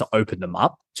for them to open them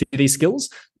up to these skills.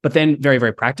 But then very,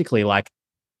 very practically, like,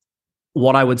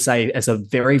 what I would say as a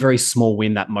very, very small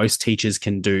win that most teachers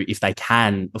can do if they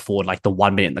can afford like the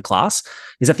 1 minute in the class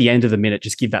is at the end of the minute,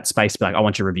 just give that space to be like, I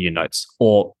want you to review your notes,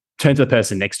 or turn to the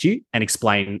person next to you and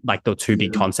explain like the two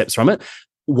big concepts from it.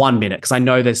 1 minute, because I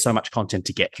know there's so much content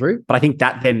to get through. But I think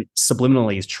that then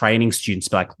subliminally is training students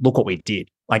to be like, look what we did.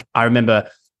 Like, I remember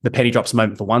the penny drops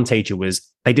moment for one teacher was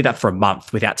they did that for a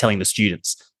month without telling the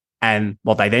students. And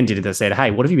what they then did is they said,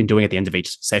 hey, what have you been doing at the end of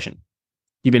each session?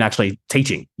 You've been actually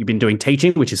teaching. You've been doing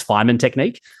teaching, which is Feynman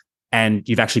technique, and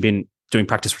you've actually been doing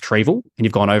practice retrieval, and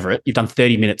you've gone over it. You've done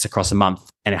 30 minutes across a month,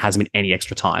 and it hasn't been any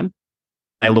extra time.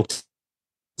 They looked,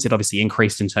 it obviously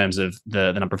increased in terms of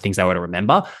the number of things they were to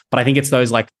remember. But I think it's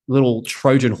those like little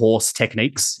Trojan horse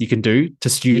techniques you can do to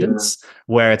students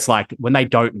where it's like when they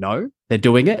don't know, they're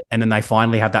doing it. And then they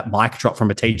finally have that mic drop from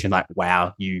a teacher and like,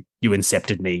 wow, you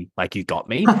incepted me, like you got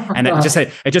me. And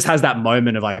it just has that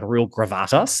moment of like real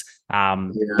gravitas.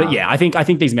 But yeah, I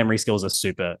think these memory skills are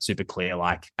super, super clear.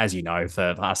 Like, as you know,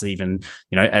 for us, even,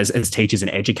 as teachers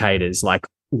and educators, like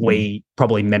we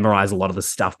probably memorize a lot of the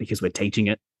stuff because we're teaching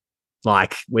it.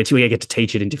 Like, we get to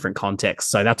teach it in different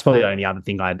contexts. So that's probably the only other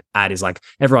thing I'd add is like,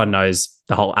 everyone knows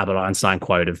the whole Albert Einstein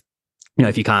quote of,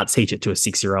 if you can't teach it to a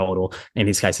 6-year-old, or in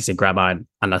his case, he said, grandma,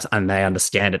 and they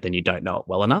understand it, then you don't know it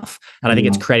well enough. And I think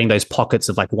it's creating those pockets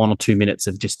of like 1 or 2 minutes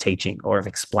of just teaching or of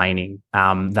explaining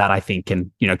that I think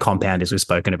can, compound, as we've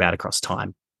spoken about, across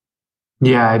time.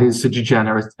 Yeah, it is such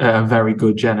a very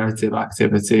good generative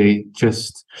activity.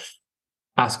 Just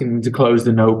asking them to close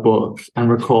the notebook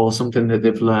and recall something that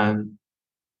they've learned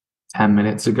 10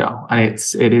 minutes ago. And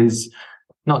it is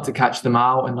not to catch them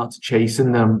out and not to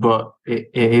chasing them, but it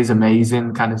is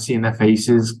amazing kind of seeing their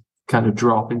faces kind of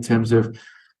drop in terms of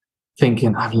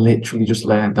thinking, I've literally just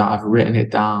learned that, I've written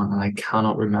it down, and I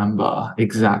cannot remember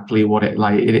exactly what it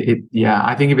like. Yeah,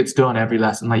 I think if it's done every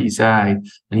lesson, like you say,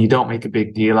 and you don't make a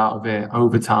big deal out of it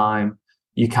over time,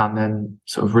 you can then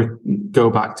sort of go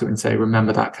back to it and say,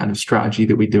 remember that kind of strategy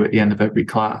that we do at the end of every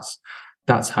class.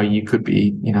 That's how you could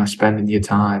be, spending your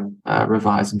time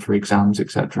revising for exams,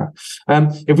 etc.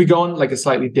 If we go on like a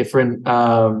slightly different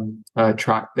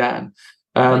track, then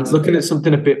looking at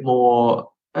something a bit more,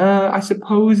 I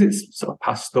suppose it's sort of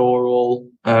pastoral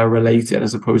related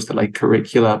as opposed to like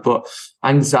curricular, but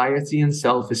anxiety and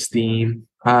self-esteem.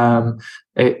 We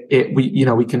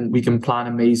can plan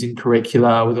amazing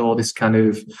curricula with all this kind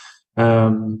of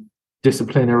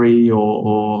disciplinary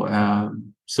or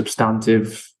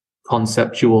substantive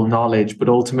conceptual knowledge, but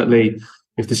ultimately,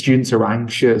 if the students are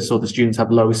anxious or the students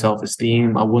have low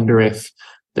self-esteem, I wonder if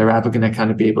they're ever going to kind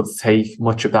of be able to take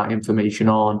much of that information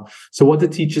on. So what do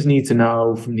teachers need to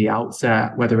know from the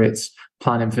outset, whether it's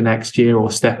planning for next year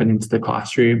or stepping into the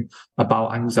classroom,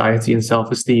 about anxiety and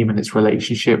self-esteem and its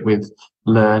relationship with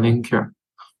learning?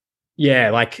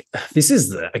 Yeah, like this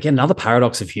is again another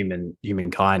paradox of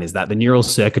humankind is that the neural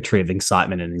circuitry of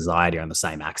excitement and anxiety are on the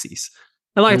same axis.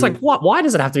 And like, it's like, why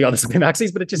does it have to be on the same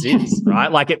axis? But it just is, right?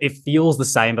 Like it feels the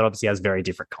same, but obviously has very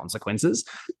different consequences.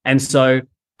 And so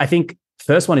I think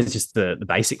first one is just the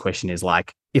basic question is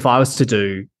like, if I was to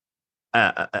do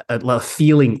a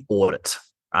feeling audit,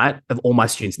 right, of all my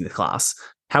students in the class,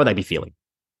 how would they be feeling?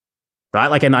 Right.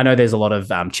 Like, and I know there's a lot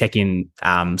of check-in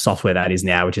software that is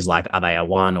now, which is like, are they a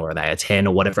 1 or are they a 10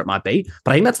 or whatever it might be?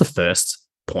 But I think that's the first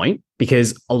point,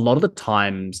 because a lot of the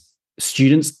times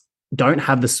students don't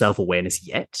have the self-awareness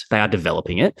yet. They are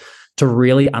developing it to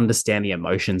really understand the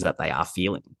emotions that they are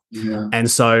feeling. Yeah.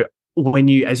 And so when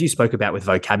you, as you spoke about with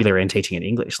vocabulary and teaching in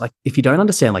English, like if you don't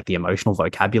understand like the emotional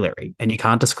vocabulary and you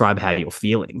can't describe how you're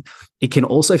feeling, it can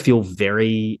also feel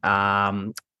very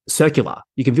circular.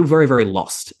 You can feel very, very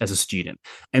lost as a student.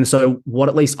 And so what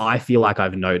at least I feel like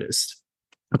I've noticed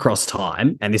across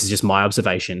time, and this is just my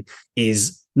observation,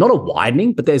 is not a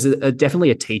widening, but there's definitely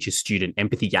a teacher-student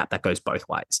empathy gap that goes both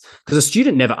ways. Because a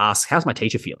student never asks, how's my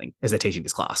teacher feeling as they're teaching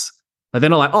this class? But they're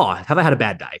not like, oh, have they had a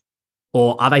bad day?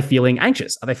 Or are they feeling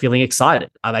anxious? Are they feeling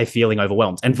excited? Are they feeling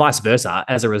overwhelmed? And vice versa.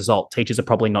 As a result, teachers are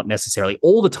probably not necessarily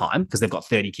all the time, because they've got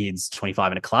 30 kids,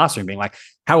 25 in a classroom, being like,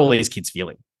 how are all these kids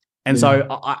feeling? And so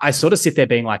I sort of sit there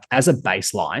being like, as a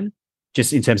baseline,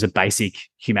 just in terms of basic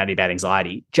humanity about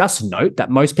anxiety, just note that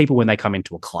most people, when they come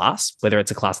into a class, whether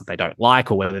it's a class that they don't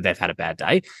like or whether they've had a bad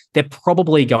day, they're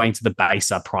probably going to the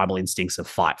baser primal instincts of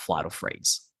fight, flight, or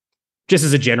freeze. Just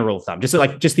as a general thumb, just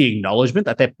the acknowledgement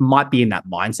that they might be in that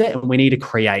mindset, and we need to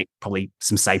create probably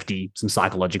some safety, some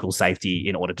psychological safety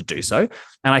in order to do so.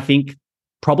 And I think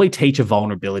probably teacher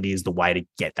vulnerability is the way to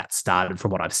get that started from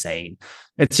what I've seen.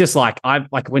 It's just like,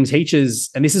 when teachers,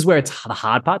 and this is where it's the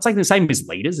hard part, it's like the same as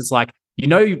leaders. It's like,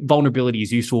 vulnerability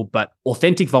is useful, but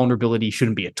authentic vulnerability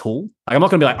shouldn't be a tool. Like, I'm not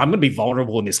going to be like, I'm going to be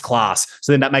vulnerable in this class,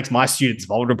 so then that makes my students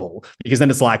vulnerable, because then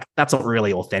it's like, that's not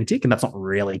really authentic, and that's not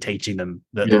really teaching them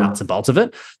the nuts and bolts of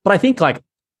it. But I think, like,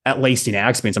 at least in our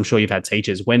experience, I'm sure you've had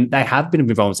teachers when they have been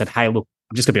involved and said, hey, look,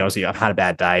 I'm just going to be honest with you, I've had a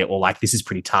bad day, or like, this is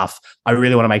pretty tough. I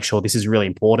really want to make sure this is really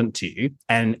important to you.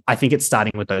 And I think it's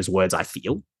starting with those words, I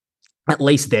feel. At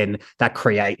least then that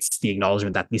creates the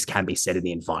acknowledgement that this can be said in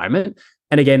the environment.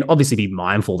 And again, obviously be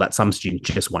mindful that some students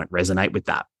just won't resonate with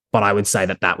that. But I would say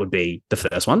that would be the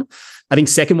first one. I think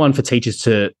second one for teachers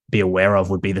to be aware of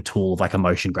would be the tool of like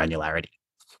emotion granularity.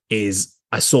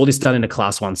 I saw this done in a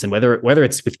class once, and whether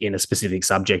it's within a specific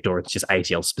subject or it's just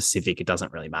ATL specific, it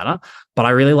doesn't really matter. But I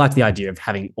really like the idea of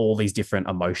having all these different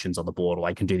emotions on the board, or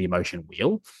I can do the emotion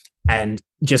wheel, and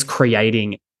just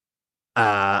creating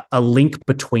a link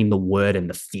between the word and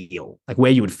the feel, like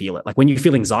where you would feel it. Like when you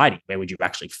feel anxiety, where would you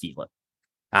actually feel it?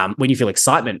 When you feel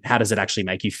excitement, how does it actually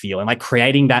make you feel? And like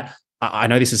creating that, I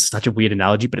know this is such a weird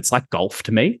analogy, but it's like golf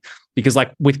to me, because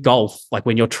like with golf, like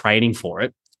when you're training for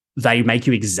it, they make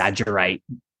you exaggerate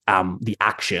the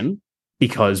action,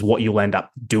 because what you'll end up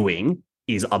doing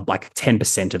is like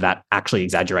 10% of that actually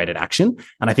exaggerated action.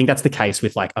 And I think that's the case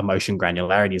with like emotion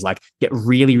granularity, is like get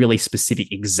really, really specific,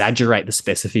 exaggerate the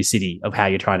specificity of how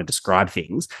you're trying to describe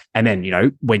things. And then,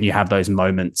 when you have those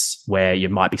moments where you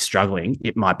might be struggling,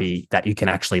 it might be that you can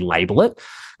actually label it.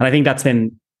 And I think that's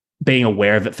then being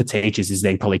aware of it for teachers is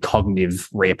then probably cognitive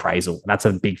reappraisal. And that's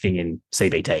a big thing in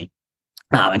CBT.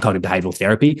 And cognitive behavioral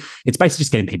therapy. It's basically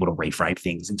just getting people to reframe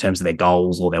things in terms of their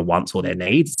goals or their wants or their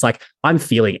needs. It's like, I'm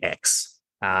feeling X.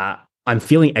 I'm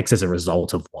feeling X as a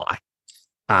result of Y,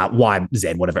 Y,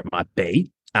 Z, whatever it might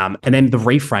be. And then the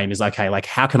reframe is, okay, like,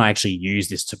 how can I actually use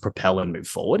this to propel and move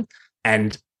forward?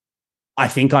 And I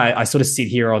think I sort of sit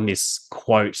here on this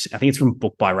quote. I think it's from a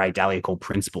book by Ray Dalio called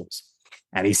Principles.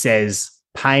 And he says,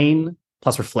 pain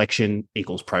plus reflection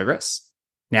equals progress.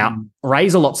 Now,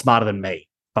 Ray's a lot smarter than me,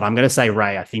 but I'm going to say,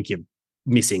 Ray, I think you're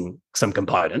missing some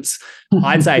components.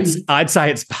 I'd say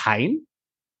it's pain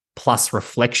plus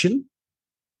reflection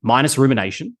minus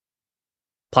rumination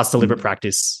plus deliberate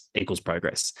practice equals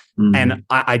progress. And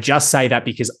I just say that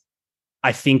because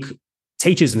I think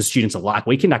teachers and students alike,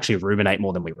 we can actually ruminate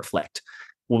more than we reflect.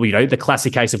 Well, the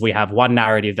classic case of we have one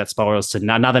narrative that spirals to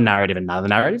another narrative.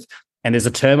 And there's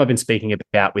a term I've been speaking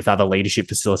about with other leadership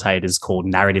facilitators called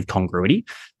narrative congruity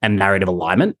and narrative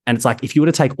alignment. And it's like, if you were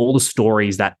to take all the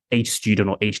stories that each student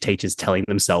or each teacher is telling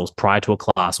themselves prior to a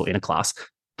class or in a class,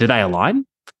 do they align?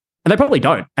 And they probably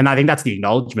don't. And I think that's the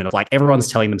acknowledgement of like, everyone's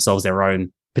telling themselves their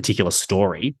own particular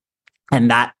story.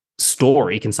 And that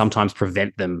story can sometimes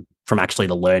prevent them from actually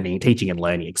the teaching and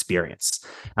learning experience.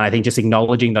 And I think just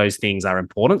acknowledging those things are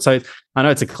important. So I know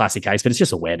it's a classic case, but it's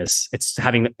just awareness. It's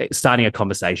starting a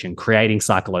conversation, creating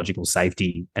psychological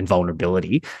safety and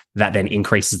vulnerability that then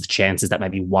increases the chances that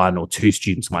maybe one or two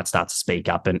students might start to speak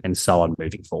up and so on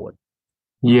moving forward.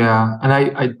 Yeah.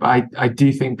 And I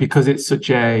do think because it's such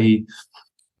I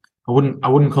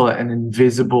wouldn't call it an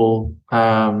invisible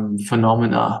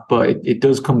phenomena, but it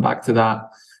does come back to that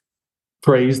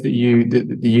phrase that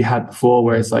you had before,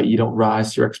 where it's like you don't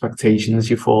rise to your expectations,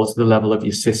 you fall to the level of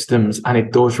your systems, and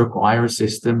it does require a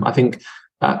system. I think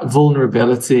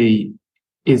vulnerability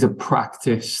is a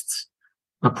practiced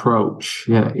approach.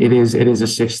 Yeah, it is a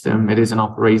system. It is an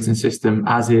operating system,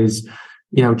 as is,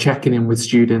 checking in with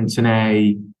students in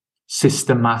a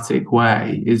systematic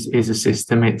way is a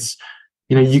system. It's,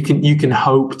 you can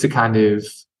hope to kind of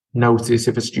notice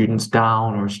if a student's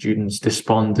down or a student's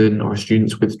despondent or a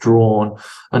student's withdrawn,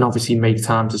 and obviously make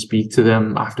time to speak to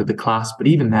them after the class. But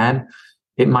even then,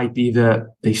 it might be that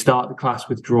they start the class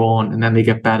withdrawn and then they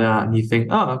get better and you think,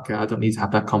 oh, okay, I don't need to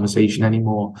have that conversation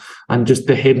anymore. And just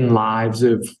the hidden lives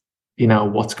of,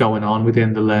 what's going on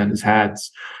within the learners'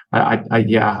 heads. I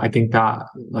think that,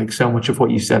 like, so much of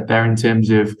what you said there in terms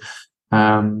of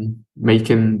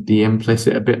making the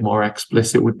implicit a bit more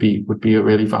explicit would be a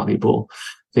really valuable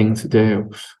thing to do.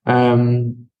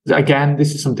 Again,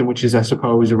 this is something which is, I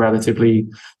suppose, a relatively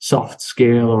soft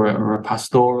skill or a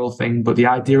pastoral thing, but the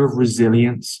idea of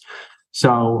resilience.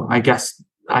 So I guess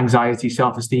anxiety,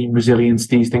 self-esteem, resilience,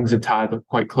 these things are tied up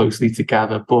quite closely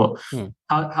together. But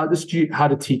how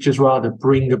do teachers rather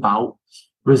bring about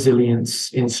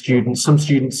resilience in students? Some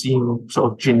students seem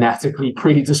sort of genetically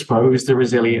predisposed to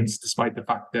resilience, despite the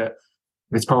fact that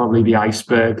it's probably the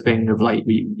iceberg thing of like,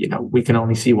 we can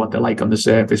only see what they're like on the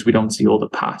surface. We don't see all the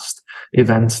past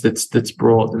events that's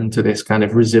brought them to this kind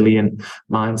of resilient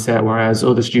mindset. Whereas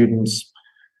other students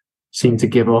seem to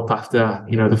give up after,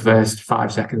 the first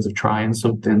 5 seconds of trying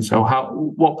something. So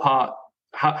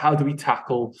how do we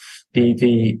tackle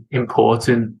the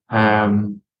important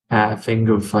thing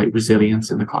of like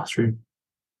resilience in the classroom?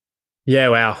 Yeah,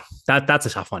 wow. That's a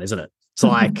tough one, isn't it? So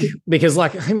like, because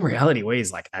like in reality, we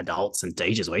as like adults and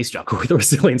teachers, we struggle with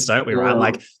resilience, don't we? Right?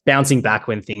 Like bouncing back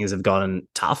when things have gotten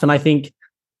tough. And I think,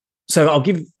 so I'll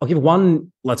give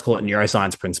one, let's call it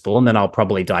neuroscience principle, and then I'll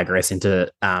probably digress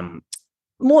into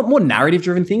more narrative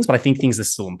driven things, but I think things are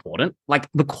still important. Like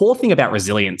the core thing about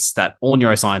resilience that all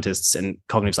neuroscientists and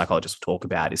cognitive psychologists will talk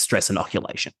about is stress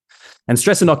inoculation. And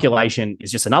stress inoculation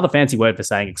is just another fancy word for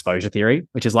saying exposure theory,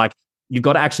 which is like, you've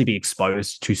got to actually be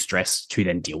exposed to stress to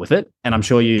then deal with it. And I'm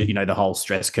sure you know the whole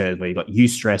stress curve where you've got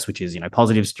eustress, which is,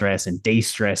 positive stress, and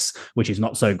de-stress, which is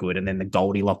not so good. And then the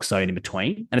Goldilocks zone in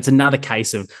between. And it's another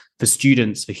case of, for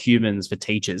students, for humans, for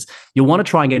teachers, you'll want to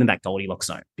try and get in that Goldilocks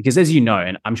zone. Because as you know,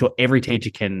 and I'm sure every teacher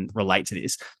can relate to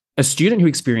this, a student who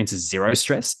experiences zero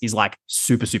stress is like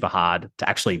super, super hard to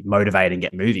actually motivate and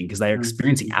get moving because they are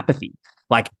experiencing apathy.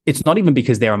 Like it's not even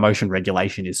because their emotion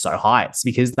regulation is so high. It's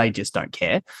because they just don't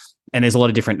care. And there's a lot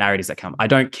of different narratives that come. I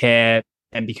don't care.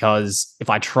 And because if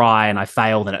I try and I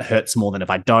fail, then it hurts more than if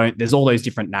I don't. There's all those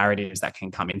different narratives that can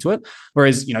come into it.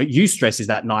 Whereas, eustress is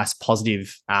that nice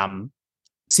positive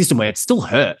system where it still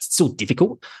hurts, it's still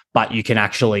difficult, but you can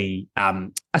actually, I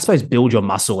suppose, build your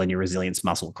muscle and your resilience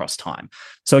muscle across time.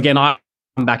 So again, I'm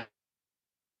back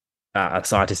a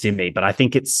scientist in me, but I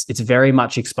think it's very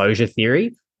much exposure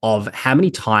theory of how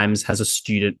many times has a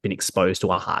student been exposed to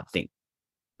a hard thing.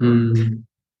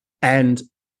 And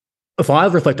if I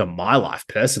reflect on my life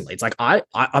personally, it's like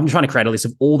I'm trying to create a list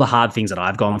of all the hard things that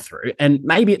I've gone through. And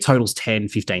maybe it totals 10,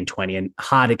 15, 20, and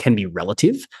hard, it can be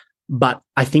relative. But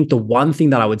I think the one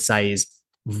thing that I would say is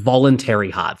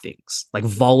voluntary hard things, like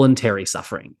voluntary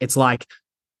suffering. It's like,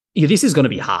 this is going to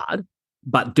be hard,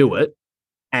 but do it.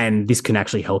 And this can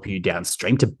actually help you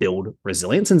downstream to build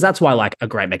resilience. And that's why like a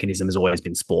great mechanism has always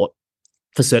been sport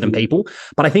for certain people.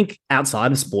 But I think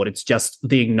outside of sport, it's just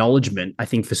the acknowledgement, I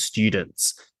think, for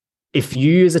students. If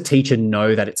you as a teacher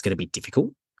know that it's going to be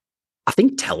difficult, I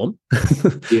think tell them.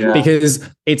 Because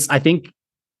I think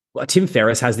Tim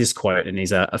Ferriss has this quote, and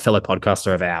he's a fellow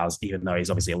podcaster of ours, even though he's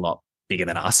obviously a lot bigger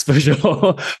than us for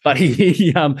sure. But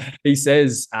he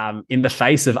says, in the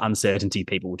face of uncertainty,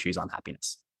 people will choose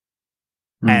unhappiness.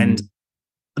 And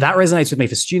that resonates with me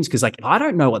for students because, like, if I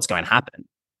don't know what's going to happen,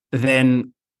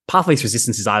 then path of least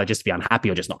resistance is either just to be unhappy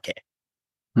or just not care.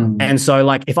 And so,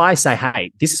 like, if I say,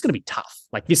 hey, this is going to be tough,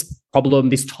 like this problem,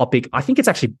 this topic, I think it's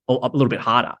actually a little bit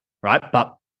harder, right?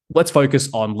 But let's focus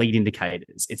on lead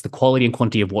indicators. It's the quality and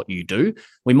quantity of what you do.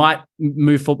 We might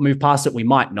move past it, we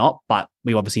might not, but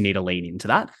we obviously need to lean into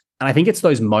that. And I think it's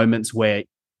those moments where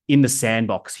in the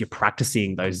sandbox, you're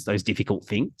practicing those difficult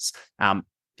things.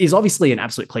 Is obviously an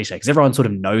absolute cliche because everyone sort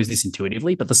of knows this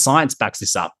intuitively, but the science backs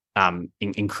this up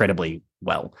incredibly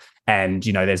well. And,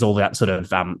 there's all that sort of,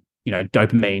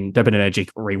 dopaminergic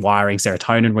rewiring,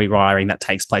 serotonin rewiring that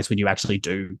takes place when you actually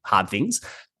do hard things.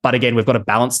 But again, we've got to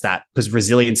balance that because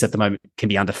resilience at the moment can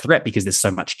be under threat because there's so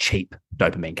much cheap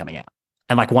dopamine coming out.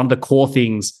 And like one of the core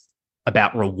things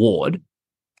about reward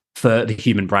for the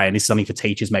human brain is something for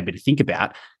teachers maybe to think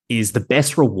about is the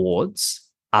best rewards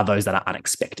are those that are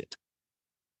unexpected.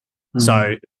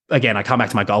 So again, I come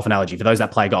back to my golf analogy. For those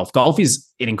that play golf, golf is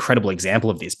an incredible example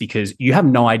of this because you have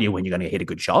no idea when you're going to hit a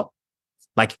good shot.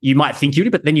 Like you might think you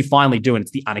do, but then you finally do, and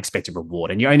it's the unexpected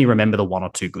reward. And you only remember the one or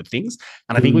two good things.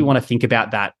 And I think we want to think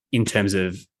about that in terms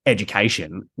of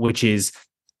education, which is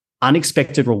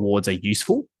unexpected rewards are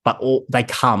useful, but they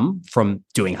come from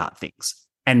doing hard things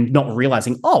and not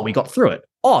realizing, oh, we got through it.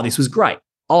 Oh, this was great.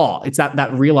 Oh, it's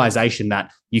that realization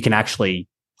that you can actually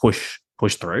push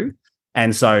through.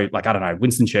 And so, like, I don't know,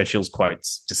 Winston Churchill's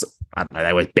quotes, just, I don't know, they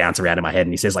always bounce around in my head.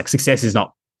 And he says, like, success is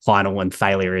not final and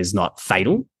failure is not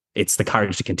fatal. It's the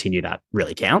courage to continue that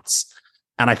really counts.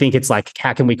 And I think it's like,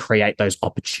 how can we create those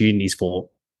opportunities for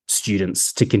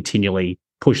students to continually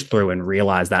push through and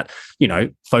realize that,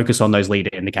 focus on those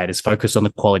leader indicators, focus on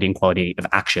the quality and quantity of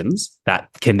actions that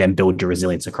can then build your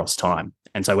resilience across time.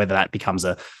 And so whether that becomes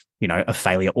a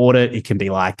failure audit, it can be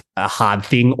like a hard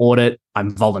thing audit.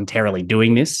 I'm voluntarily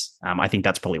doing this. I think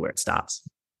that's probably where it starts.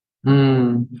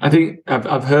 I think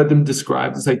I've heard them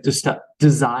described as like just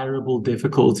desirable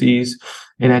difficulties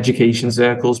in education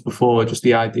circles before, just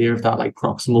the idea of that like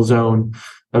proximal zone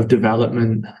of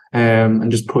development,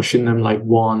 and just pushing them like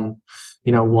one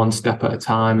step at a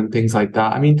time and things like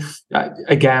that. I mean,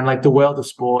 again, like the world of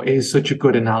sport is such a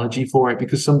good analogy for it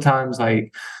because sometimes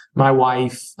like my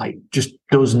wife like just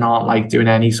does not like doing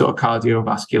any sort of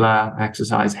cardiovascular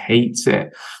exercise, hates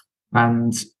it.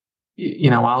 And,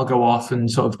 I'll go off and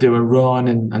sort of do a run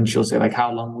and she'll say like,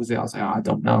 how long was it? I'll say, oh, I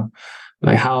don't know.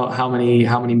 Like how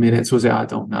many minutes was it? I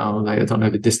don't know. Like, I don't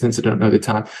know the distance. I don't know the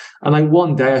time. And like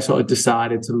one day I sort of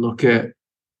decided to look at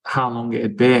how long it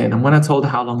had been. And when I told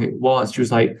her how long it was, she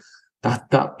was like,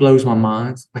 that blows my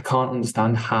mind. I can't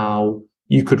understand how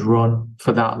you could run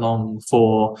for that long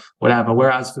for whatever.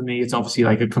 Whereas for me, it's obviously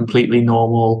like a completely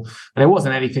normal, and it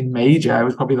wasn't anything major. It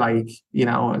was probably like,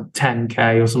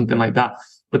 10K or something like that.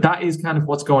 But that is kind of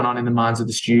what's going on in the minds of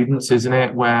the students, isn't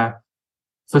it? Where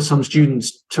for some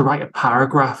students to write a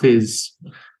paragraph is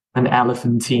an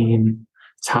elephantine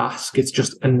task. It's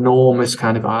just enormous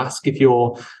kind of ask. If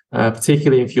you're,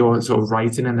 particularly if you're sort of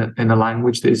writing in a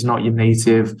language that is not your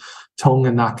native tongue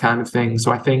and that kind of thing.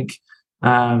 So I think,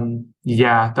 that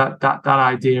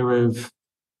idea of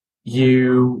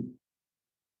you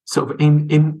sort of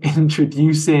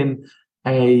introducing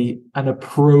an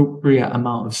appropriate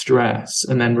amount of stress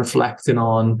and then reflecting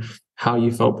on how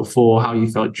you felt before, how you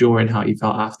felt during, how you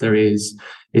felt after is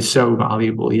so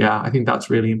valuable. Yeah, I think that's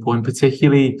really important.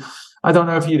 Particularly, I don't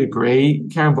know if you'd agree,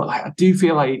 Karen, but I do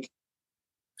feel like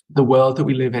the world that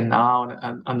we live in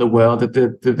now and the world that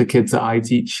the kids that I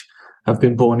teach have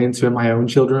been born into and my own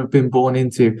children have been born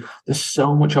into, there's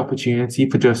so much opportunity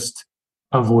for just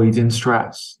avoiding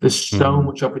stress. There's so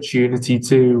much opportunity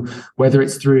to, whether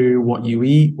it's through what you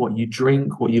eat, what you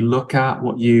drink, what you look at,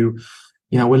 what we're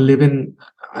living.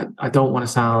 I don't want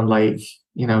to sound like,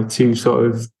 too sort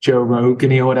of Joe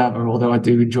Rogan-y or whatever, although I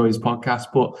do enjoy his podcast,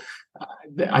 but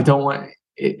I don't want,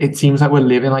 it seems like we're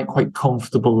living like quite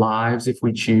comfortable lives if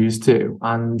we choose to.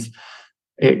 And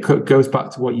it goes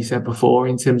back to what you said before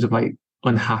in terms of like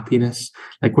unhappiness.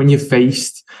 Like when you're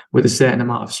faced with a certain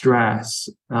amount of stress,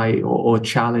 right, or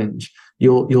challenge,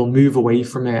 you'll move away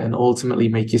from it and ultimately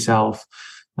make yourself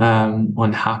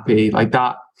unhappy. Like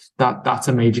that's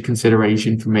a major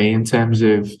consideration for me in terms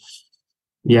of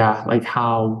yeah, like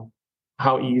how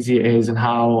easy it is, and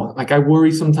how, like, I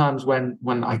worry sometimes when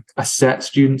I set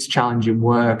students challenging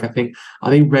work. I think, are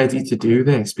they ready to do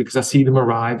this? Because I see them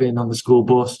arriving on the school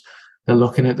bus, they're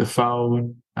looking at the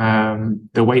phone,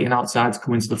 they're waiting outside to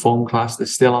come into the form class, they're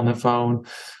still on their phone.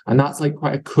 And that's like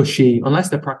quite a cushy, unless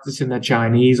they're practicing their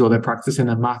Chinese or they're practicing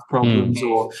their math problems,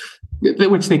 or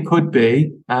which they could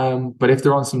be. But if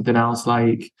they're on something else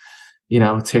like,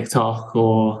 TikTok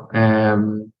or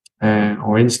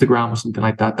Instagram or something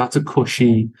like that, that's a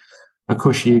cushy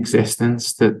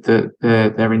existence that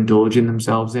they're indulging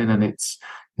themselves in, and it's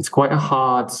quite a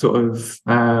hard sort of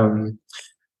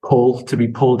pull to be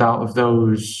pulled out of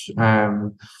those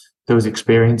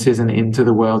experiences and into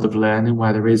the world of learning,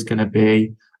 where there is going to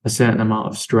be a certain amount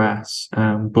of stress.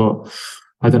 But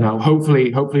I don't know.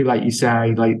 Hopefully, like you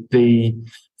say, like the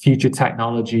future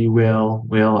technology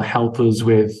will help us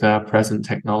with present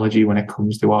technology when it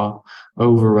comes to our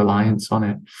over reliance on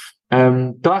it.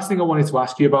 The last thing I wanted to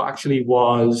ask you about actually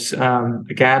was,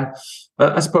 again,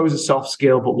 I suppose a soft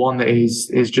skill, but one that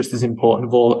is just as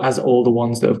important as all the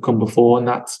ones that have come before, and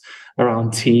that's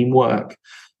around teamwork.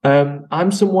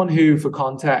 I'm someone who, for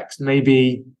context,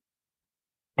 maybe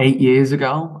 8 years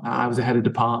ago, I was a head of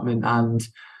department, and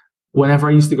whenever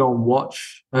I used to go and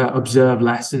observe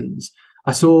lessons,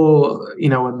 I saw,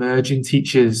 emerging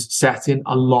teachers setting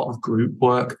a lot of group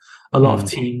work, a lot of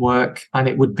teamwork, and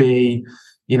it would be,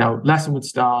 lesson would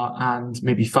start, and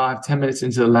maybe 5-10 minutes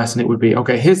into the lesson, it would be,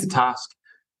 okay, here's the task,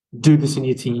 do this in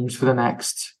your teams for the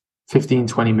next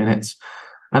 15-20 minutes.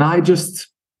 And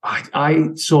I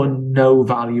saw no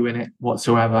value in it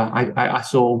whatsoever. I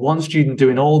saw one student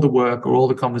doing all the work or all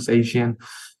the conversation.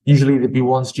 Usually there'd be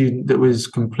one student that was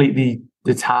completely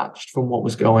detached from what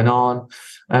was going on.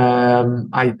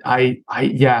 I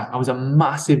was a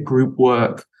massive group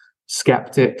work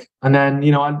skeptic. And then,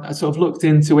 I sort of looked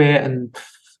into it, and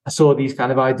I saw these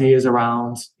kind of ideas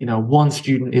around, one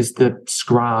student is the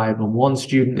scribe, and one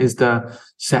student is the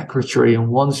secretary, and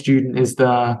one student is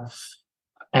the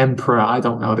emperor. I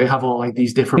don't know. They have all like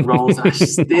these different roles. I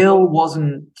still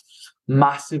wasn't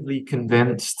massively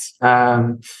convinced.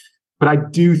 But I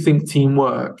do think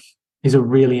teamwork is a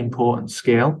really important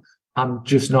skill. I'm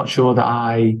just not sure that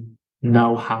I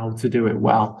know how to do it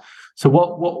well. So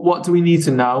what do we need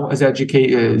to know as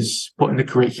educators, putting the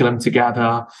curriculum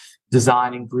together,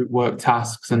 designing group work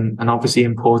tasks, and obviously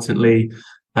importantly,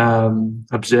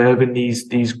 observing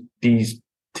these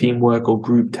teamwork or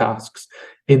group tasks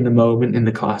in the moment in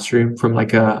the classroom from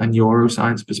like a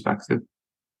neuroscience perspective?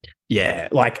 Yeah,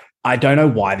 like I don't know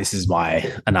why this is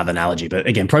another analogy, but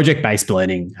again, project-based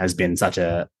learning has been such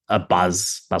a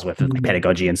buzzword for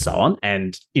pedagogy and so on.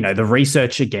 And, the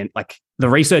research, again, like the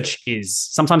research is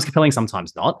sometimes compelling,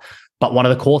 sometimes not. But one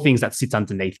of the core things that sits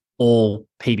underneath all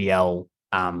PBL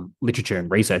literature and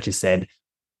research is said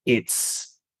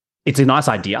it's a nice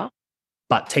idea,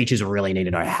 but teachers really need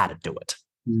to know how to do it.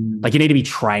 Like you need to be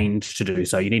trained to do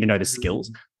so. You need to know the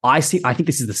skills. I think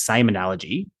this is the same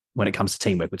analogy when it comes to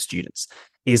teamwork with students.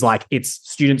 Is like it's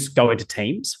students go into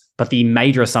teams, but the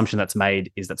major assumption that's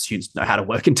made is that students know how to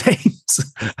work in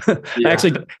teams.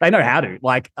 They know how to,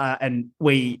 and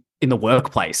we in the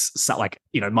workplace, so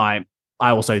I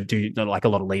also do like a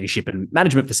lot of leadership and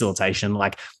management facilitation.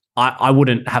 Like I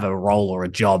wouldn't have a role or a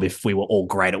job if we were all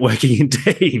great at working in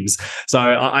teams. So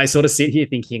I sort of sit here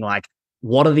thinking like,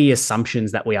 what are the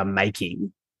assumptions that we are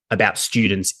making about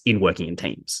students in working in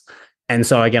teams? And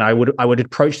so again, I would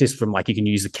approach this from like, you can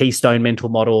use the Keystone mental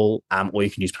model, or you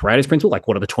can use Pareto's principle. Like,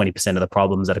 what are the 20% of the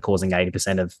problems that are causing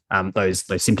 80% of those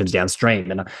symptoms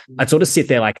downstream? And I'd sort of sit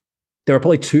there like, there are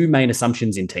probably two main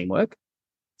assumptions in teamwork,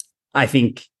 I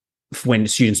think, when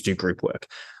students do group work.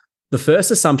 The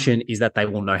first assumption is that they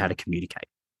will know how to communicate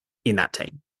in that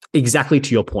team. Exactly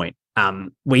to your point.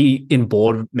 We in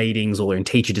board meetings or in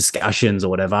teacher discussions or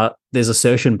whatever, there's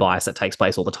assertion bias that takes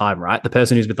place all the time, right? The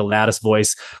person who's with the loudest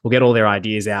voice will get all their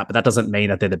ideas out, but that doesn't mean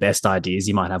that they're the best ideas.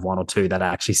 You might have one or two that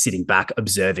are actually sitting back,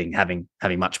 observing, having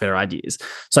much better ideas.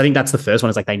 So I think that's the first one,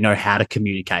 is like they know how to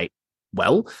communicate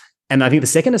well. And I think the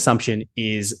second assumption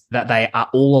is that they are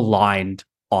all aligned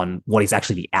on what is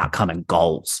actually the outcome and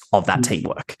goals of that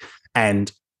teamwork.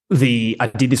 And I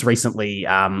did this recently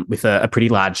with a pretty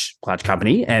large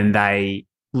company, and they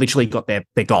literally got their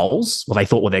goals, what they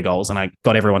thought were their goals, and I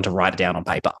got everyone to write it down on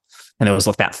paper. And there was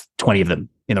like about 20 of them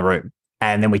in the room.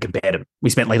 And then we compared them. We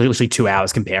spent like literally 2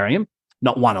 hours comparing them.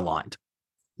 Not one aligned.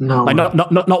 No, like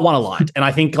not one aligned. And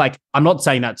I think like, I'm not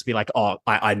saying that to be like, oh,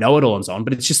 I know it all and so on,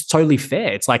 but it's just totally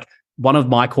fair. It's like one of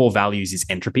my core values is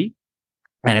entropy.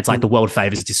 And it's like the world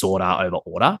favors disorder over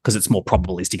order because it's more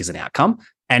probabilistic as an outcome.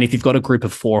 And if you've got a group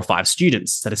of 4 or 5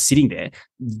 students that are sitting there,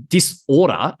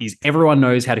 disorder is everyone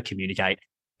knows how to communicate.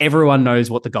 Everyone knows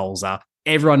what the goals are.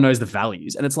 Everyone knows the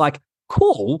values. And it's like,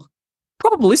 cool,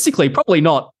 probabilistically, probably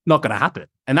not going to happen.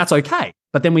 And that's okay.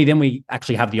 But then we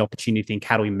actually have the opportunity to think,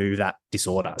 how do we move that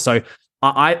disorder? So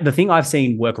the thing I've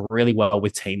seen work really well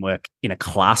with teamwork in a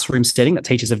classroom setting that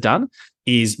teachers have done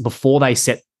is before they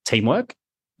set teamwork,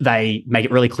 they make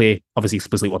it really clear, obviously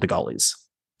explicitly what the goal is.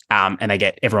 And they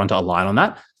get everyone to align on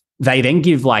that. They then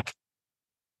give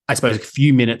I suppose, a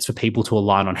few minutes for people to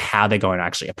align on how they're going to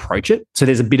actually approach it. So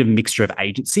there's a bit of mixture of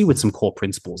agency with some core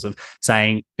principles of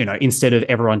saying, instead of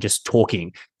everyone just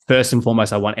talking, first and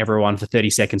foremost, I want everyone for 30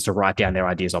 seconds to write down their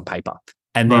ideas on paper.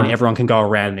 And then everyone can go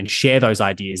around and share those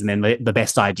ideas. And then the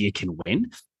best idea can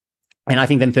win. And I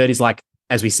think then third is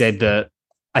as we said,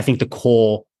 I think the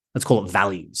core, let's call it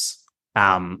values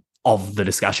of the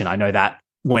discussion. I know that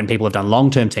when people have done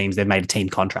long-term teams, they've made a team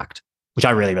contract, which I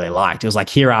really, really liked. It was like,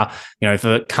 here are, if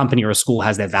a company or a school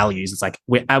has their values, it's like,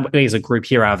 we as a group,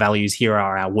 here are our values, here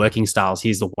are our working styles,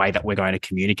 here's the way that we're going to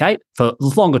communicate for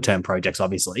longer term projects,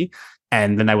 obviously.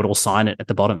 And then they would all sign it at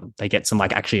the bottom. They get some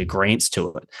actually agreements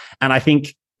to it. And I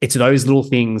think it's those little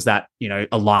things that,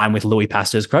 align with Louis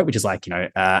Pasteur's quote, which is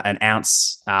an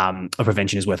ounce of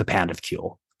prevention is worth a pound of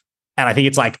cure. And I think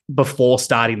it's before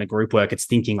starting the group work, it's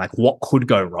thinking what could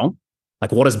go wrong?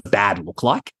 What does bad look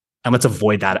like? And let's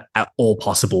avoid that at all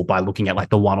possible by looking at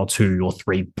the 1 or 2 or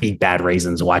 3 big bad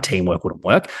reasons why teamwork wouldn't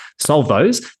work. Solve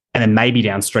those, and then maybe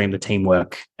downstream the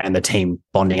teamwork and the team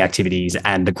bonding activities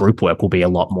and the group work will be a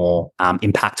lot more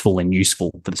impactful and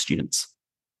useful for the students.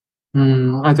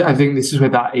 I think this is where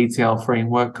that ATL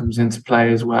framework comes into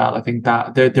play as well. I think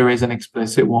that there is an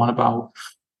explicit one about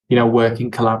working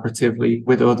collaboratively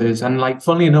with others. And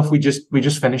funnily enough, we just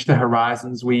finished the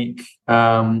Horizons week,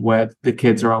 where the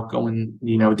kids are out going,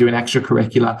 doing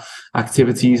extracurricular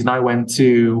activities. And I went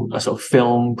to a sort of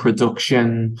film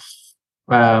production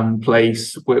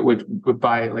place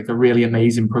by a really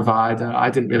amazing provider. I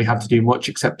didn't really have to do much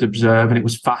except observe. And it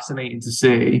was fascinating to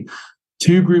see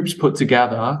 2 groups put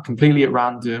together completely at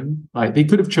random. They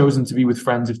could have chosen to be with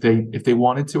friends if they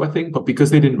wanted to, I think, but because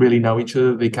they didn't really know each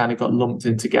other, they kind of got lumped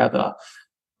in together.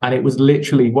 And it was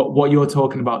literally what you're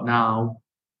talking about now.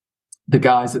 The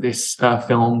guys at this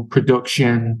film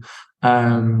production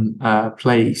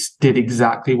place did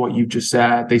exactly what you just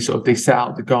said. They set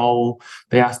out the goal.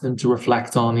 They asked them to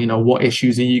reflect on, what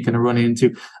issues are you going to run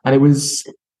into, and it was.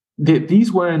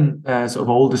 These weren't sort of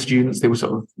older students. They were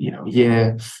sort of,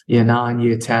 year 9,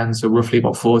 year 10, so roughly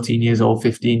about 14 years old,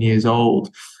 15 years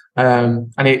old.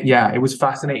 And it was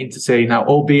fascinating to see. Now,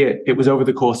 albeit it was over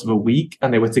the course of a week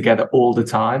and they were together all the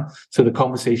time. So the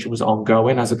conversation was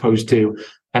ongoing as opposed to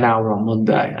an hour on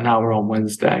Monday, an hour on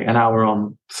Wednesday, an hour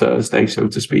on Thursday, so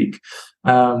to speak.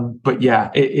 But yeah,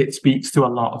 it speaks to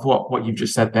a lot of what you've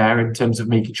just said there in terms of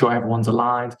making sure everyone's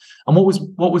aligned. And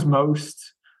what was most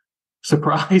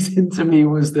surprising to me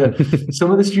was that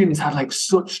some of the students had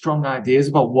such strong ideas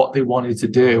about what they wanted to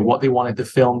do, what they wanted the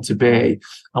film to be,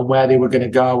 and where they were going to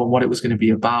go and what it was going to be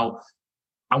about.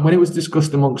 And when it was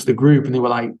discussed amongst the group and they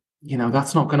were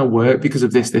that's not going to work because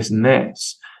of this, this, and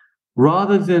this,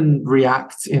 rather than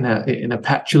react in a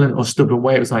petulant or stubborn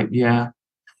way, it was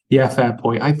yeah, fair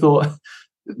point. I thought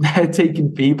they're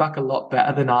taking feedback a lot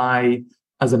better than I,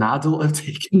 as an adult, have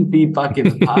taken feedback in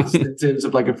the past in terms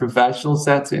of a professional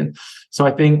setting. So I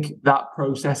think that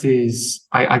process is,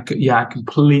 I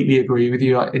completely agree with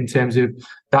you in terms of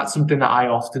that's something that I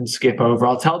often skip over.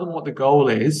 I'll tell them what the goal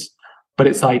is, but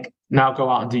it's now go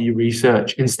out and do your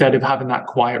research instead of having that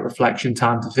quiet reflection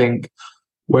time to think,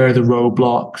 where are the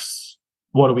roadblocks?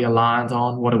 What are we aligned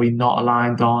on? What are we not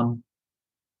aligned on?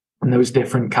 And those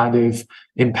different kind of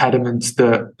impediments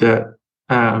that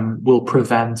will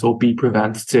prevent or be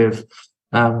preventative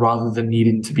rather than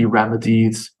needing to be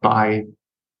remedied by,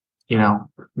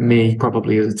 me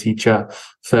probably as a teacher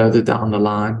further down the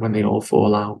line when they all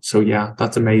fall out. So yeah,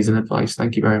 that's amazing advice.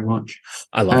 Thank you very much.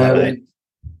 I love that.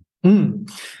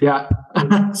 Yeah.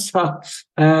 So,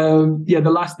 the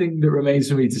last thing that remains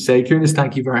for me to say, Kirun, is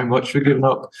thank you very much for giving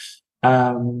up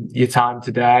your time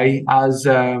today. As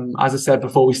I said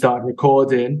before we started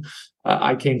recording,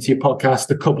 I came to your podcast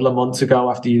a couple of months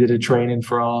ago after you did a training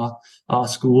for our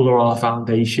school or our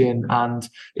foundation, and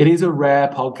it is a rare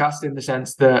podcast in the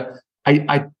sense that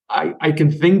I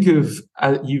can think of,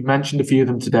 you've mentioned a few of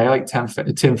them today, like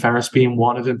Tim Ferriss being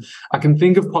one of them. I can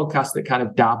think of podcasts that kind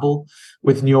of dabble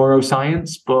with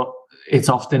neuroscience, but it's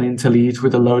often interleaved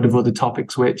with a load of other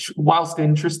topics, which, whilst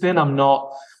interesting, I'm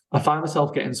not I find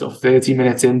myself getting sort of 30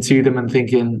 minutes into them and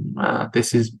thinking,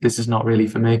 this is not really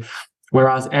for me.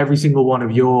 Whereas every single one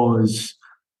of yours,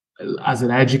 as an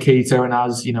educator and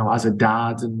as, you know, as a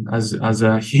dad and as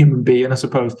a human being, I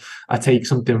suppose, I take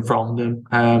something from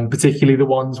them. Particularly the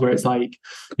ones where it's like,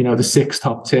 you know, the 6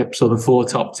 top tips or the 4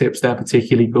 top tips, they're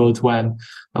particularly good when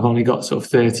I've only got sort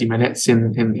of 30 minutes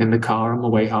in the car on my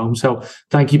way home. So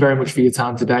thank you very much for your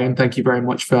time today, and thank you very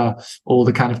much for all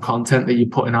the kind of content that you're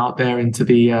putting out there into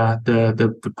the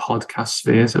podcast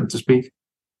sphere, so to speak.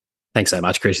 Thanks so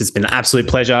much, Chris. It's been an absolute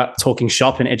pleasure talking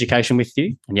shop and education with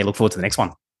you, and look forward to the next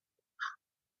one.